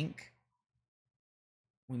think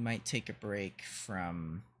we might take a break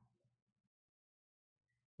from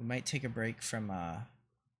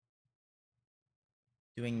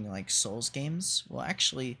doing like Souls games. Well,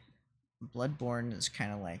 actually, Bloodborne is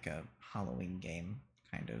kind of like a Halloween game,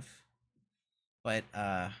 kind of. But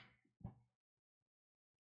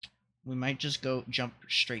we might just jump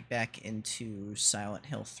straight back into Silent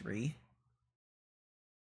Hill 3.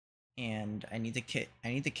 And I need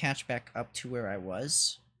to catch back up to where I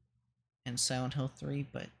was in Silent Hill 3,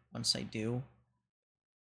 but once I do,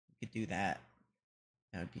 we could do that.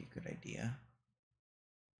 That would be a good idea.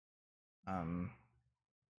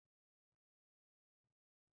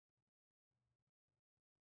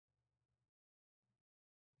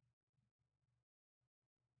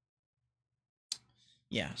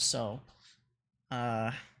 Yeah, so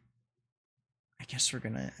I guess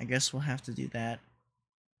we'll have to do that.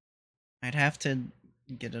 I'd have to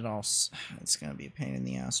get it all it's going to be a pain in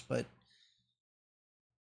the ass, but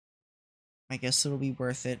I guess it'll be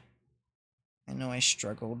worth it. I know I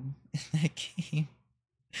struggled in that game.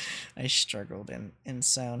 I struggled in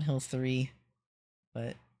Silent Hill 3,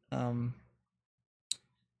 but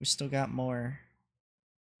we still got more,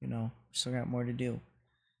 we still got more to do.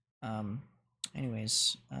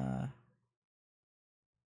 Anyways,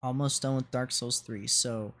 almost done with Dark Souls 3,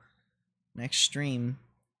 so next stream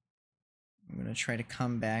I'm going to try to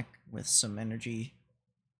come back with some energy.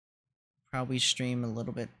 Probably stream a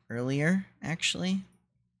little bit earlier, actually.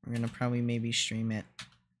 We're going to probably maybe stream it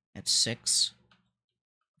at 6,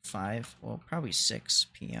 5, well, probably 6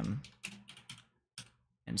 p.m.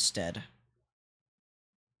 instead.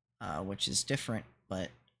 Which is different, but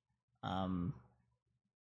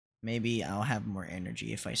maybe I'll have more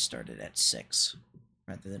energy if I start it at 6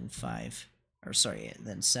 rather than 5. Or sorry,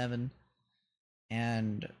 than 7.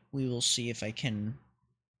 And we will see if I can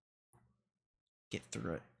get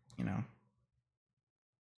through it,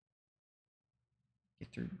 Get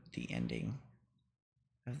through the ending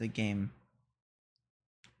of the game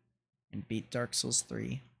and beat Dark Souls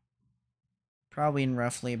 3. Probably in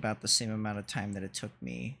roughly about the same amount of time that it took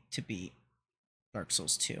me to beat Dark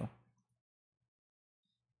Souls 2.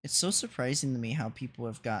 It's so surprising to me how people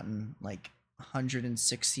have gotten like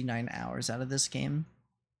 169 hours out of this game.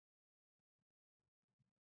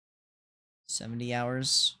 70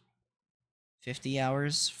 hours, 50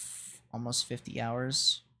 hours, almost 50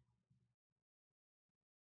 hours.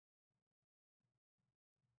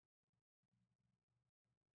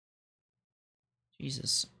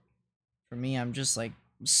 Jesus. For me, I'm just like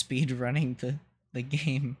speed running the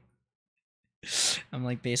game. I'm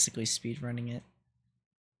like basically speed running it.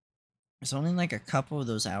 There's only like a couple of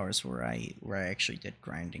those hours where I actually did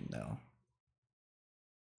grinding though.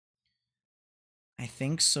 I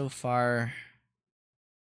think so far,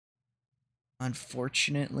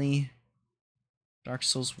 unfortunately, Dark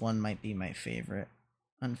Souls 1 might be my favorite.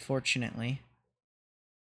 Unfortunately.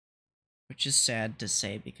 Which is sad to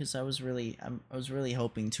say because I was really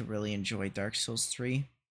hoping to really enjoy Dark Souls 3.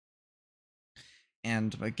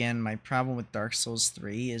 And again, my problem with Dark Souls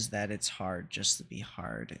 3 is that it's hard just to be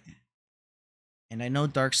hard. And I know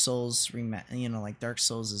Dark Souls, like Dark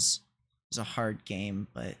Souls is a hard game,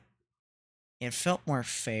 but it felt more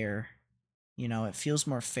fair. It feels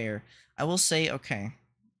more fair. I will say, okay,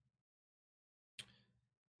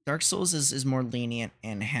 Dark Souls is more lenient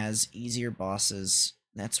and has easier bosses.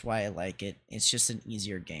 That's why I like it. It's just an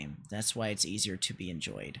easier game. That's why it's easier to be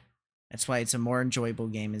enjoyed. That's why it's a more enjoyable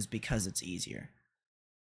game, is because it's easier.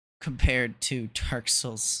 Compared to Dark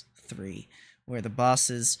Souls 3, where the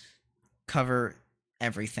bosses cover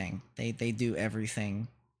everything. They do everything,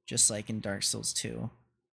 just like in Dark Souls 2.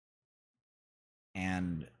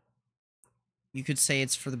 And you could say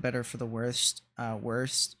it's for the better, for the worst.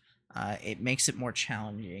 It makes it more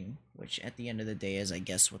challenging, which at the end of the day is, I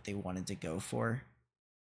guess, what they wanted to go for.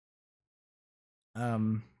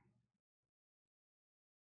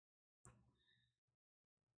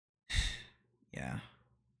 Yeah.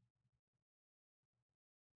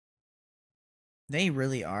 They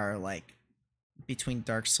really are, like, between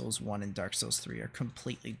Dark Souls 1 and Dark Souls 3 are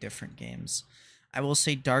completely different games. I will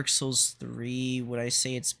say Dark Souls 3, would I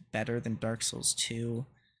say it's better than Dark Souls 2?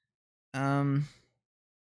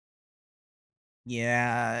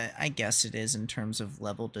 Yeah, I guess it is in terms of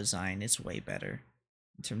level design. It's way better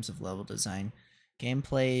in terms of level design.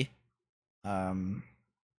 Gameplay,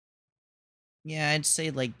 yeah, I'd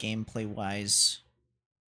say like gameplay wise,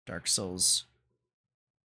 Dark Souls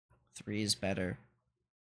 3 is better.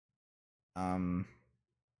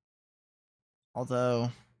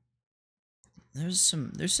 Although there's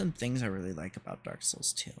some things I really like about Dark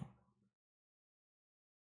Souls 2.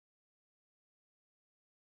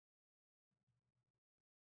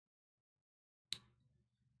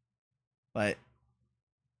 But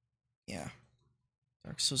yeah,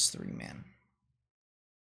 Dark Souls 3, man.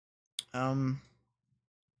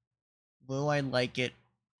 will I like it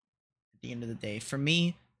at the end of the day? For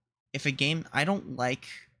me, if a game I don't like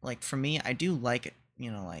for me, I do like it,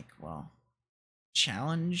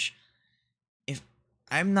 challenge. If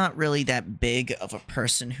I'm not really that big of a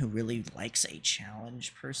person who really likes a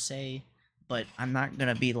challenge per se, but I'm not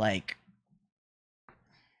gonna be like,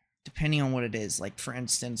 depending on what it is. Like for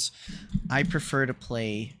instance, I prefer to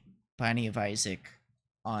play Binding of Isaac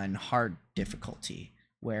on hard difficulty,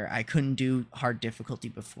 where I couldn't do hard difficulty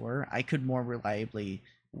before. I could more reliably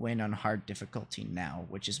win on hard difficulty now,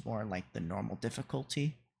 which is more like the normal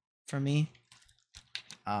difficulty for me.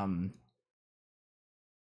 I'm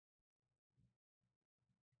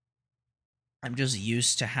just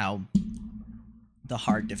used to how the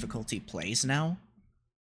hard difficulty plays now.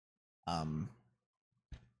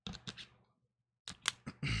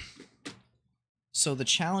 So the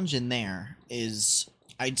challenge in there is,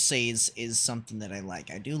 I'd say, is something that I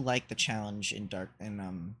like. I do like the challenge in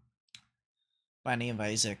Binding of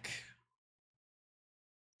Isaac.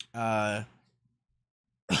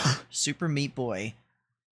 Super Meat Boy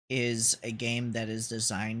is a game that is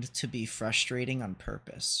designed to be frustrating on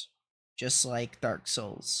purpose, just like Dark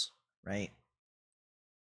Souls, right?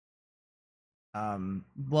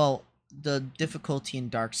 Well, the difficulty in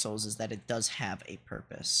Dark Souls is that it does have a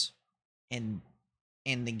purpose in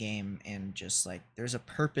the game, and just like there's a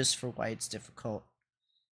purpose for why it's difficult.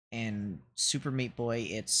 And Super Meat Boy,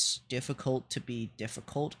 it's difficult to be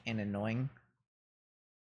difficult and annoying.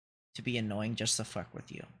 To be annoying just to fuck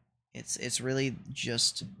with you. It's really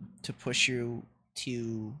just to push you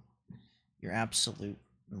to your absolute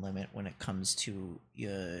limit when it comes to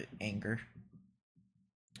your anger.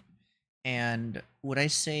 And would I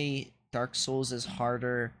say Dark Souls is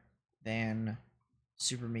harder than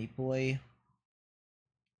Super Meat Boy?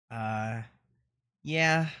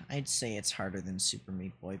 Yeah, I'd say it's harder than Super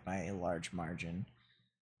Meat Boy by a large margin.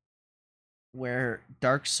 Where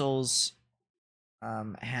Dark Souls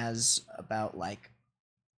has about like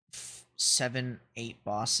 7, 8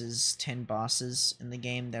 bosses, 10 bosses in the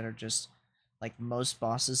game that are just like, most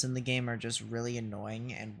bosses in the game are just really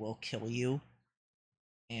annoying and will kill you,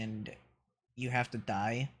 and you have to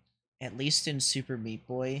die. At least in Super Meat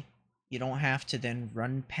Boy, you don't have to then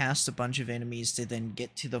run past a bunch of enemies to then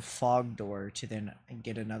get to the fog door to then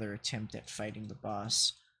get another attempt at fighting the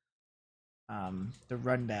boss. The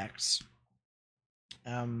runbacks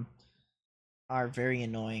are very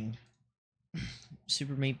annoying.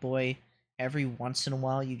 Super Meat Boy, every once in a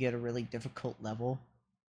while you get a really difficult level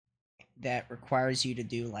that requires you to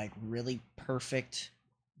do like really perfect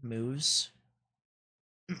moves.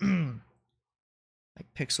 Like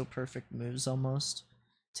pixel perfect moves almost,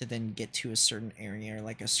 to then get to a certain area or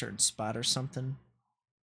like a certain spot or something.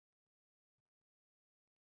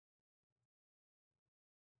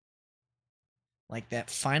 Like that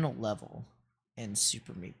final level in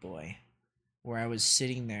Super Meat Boy, where I was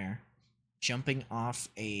sitting there jumping off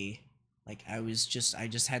I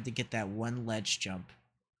just had to get that one ledge jump,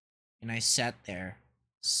 and I sat there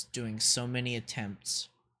doing so many attempts.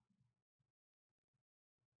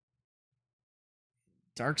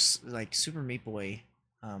 Super Meat Boy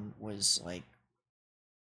was like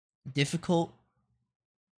difficult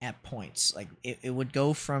at points. Like it would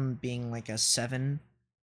go from being like a 7,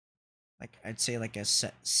 like I'd say like a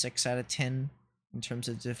 6 out of 10 in terms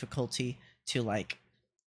of difficulty, to like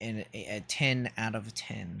a 10 out of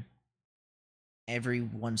 10 every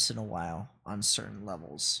once in a while on certain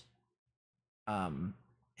levels. And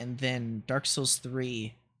then Dark Souls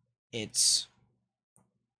 3, it's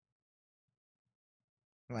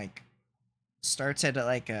like starts at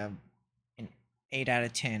like an 8 out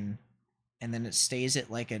of 10, and then it stays at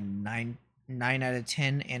like a 9 out of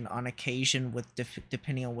 10, and on occasion, with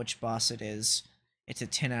depending on which boss it is, it's a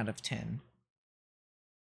 10 out of 10.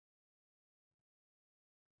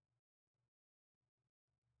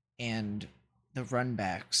 And the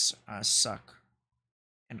runbacks suck,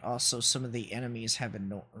 and also some of the enemies have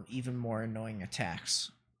even more annoying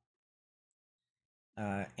attacks.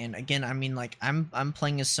 And again, I mean, like I'm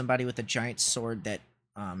playing as somebody with a giant sword that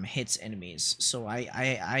hits enemies, so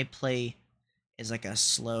I play as like a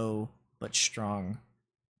slow but strong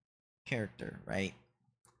character, right?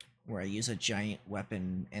 Where I use a giant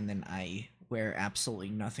weapon and then I wear absolutely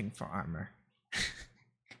nothing for armor.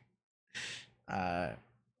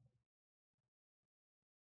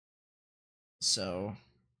 So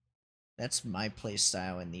that's my play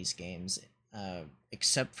style in these games,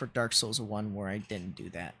 except for Dark Souls 1, where I didn't do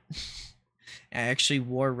that. I actually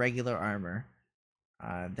wore regular armor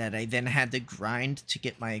that I then had to grind to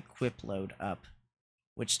get my equip load up,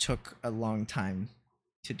 which took a long time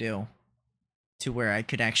to do, to where I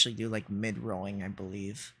could actually do like mid-rolling, I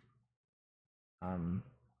believe. Um,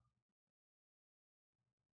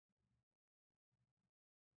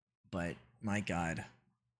 but my God,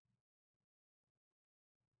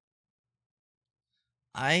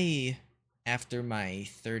 I after my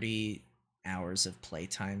 30 hours of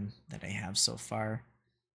playtime that I have so far,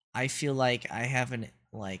 I feel like I haven't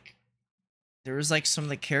like there was like some of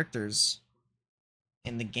the characters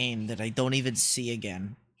in the game that I don't even see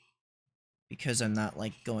again because I'm not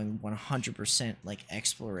like going 100% like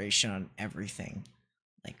exploration on everything.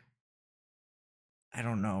 Like I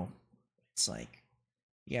don't know. It's like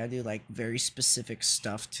you gotta do like very specific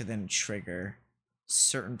stuff to then trigger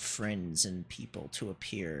certain friends and people to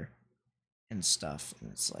appear and stuff.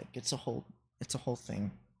 And it's like it's a whole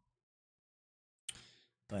thing.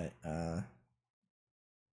 But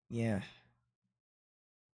yeah.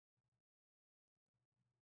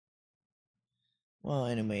 Well,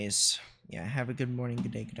 anyways, yeah, have a good morning,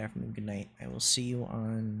 good day, good afternoon, good night. I will see you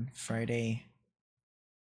on Friday.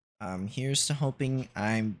 Here's to hoping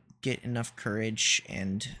I get enough courage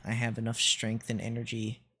and I have enough strength and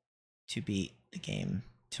energy to beat the game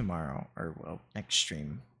tomorrow or well, next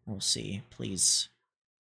stream. We'll see. Please.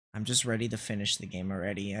 I'm just ready to finish the game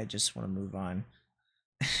already. I just want to move on.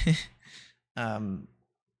 um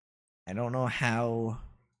I don't know how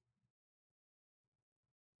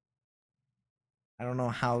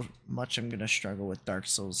much I'm gonna struggle with Dark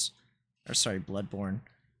Souls, or sorry, Bloodborne.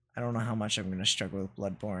 I don't know how much I'm gonna struggle with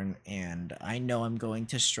Bloodborne, and I know I'm going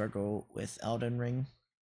to struggle with Elden Ring,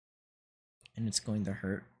 and it's going to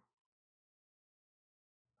hurt.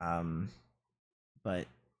 Um, but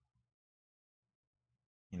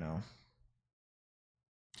you know.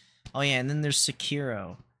 Oh yeah, and then there's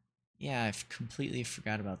Sekiro. Yeah, I've completely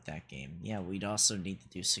forgot about that game. Yeah, we'd also need to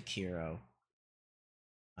do Sekiro.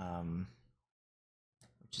 Um,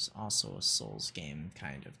 which is also a Souls game,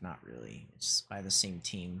 kind of. Not really. It's by the same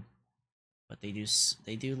team, but they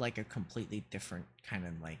do like a completely different kind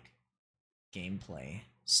of like gameplay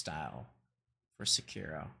style for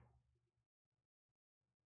Sekiro.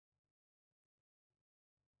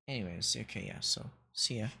 Anyways, okay, yeah. So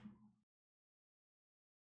see ya.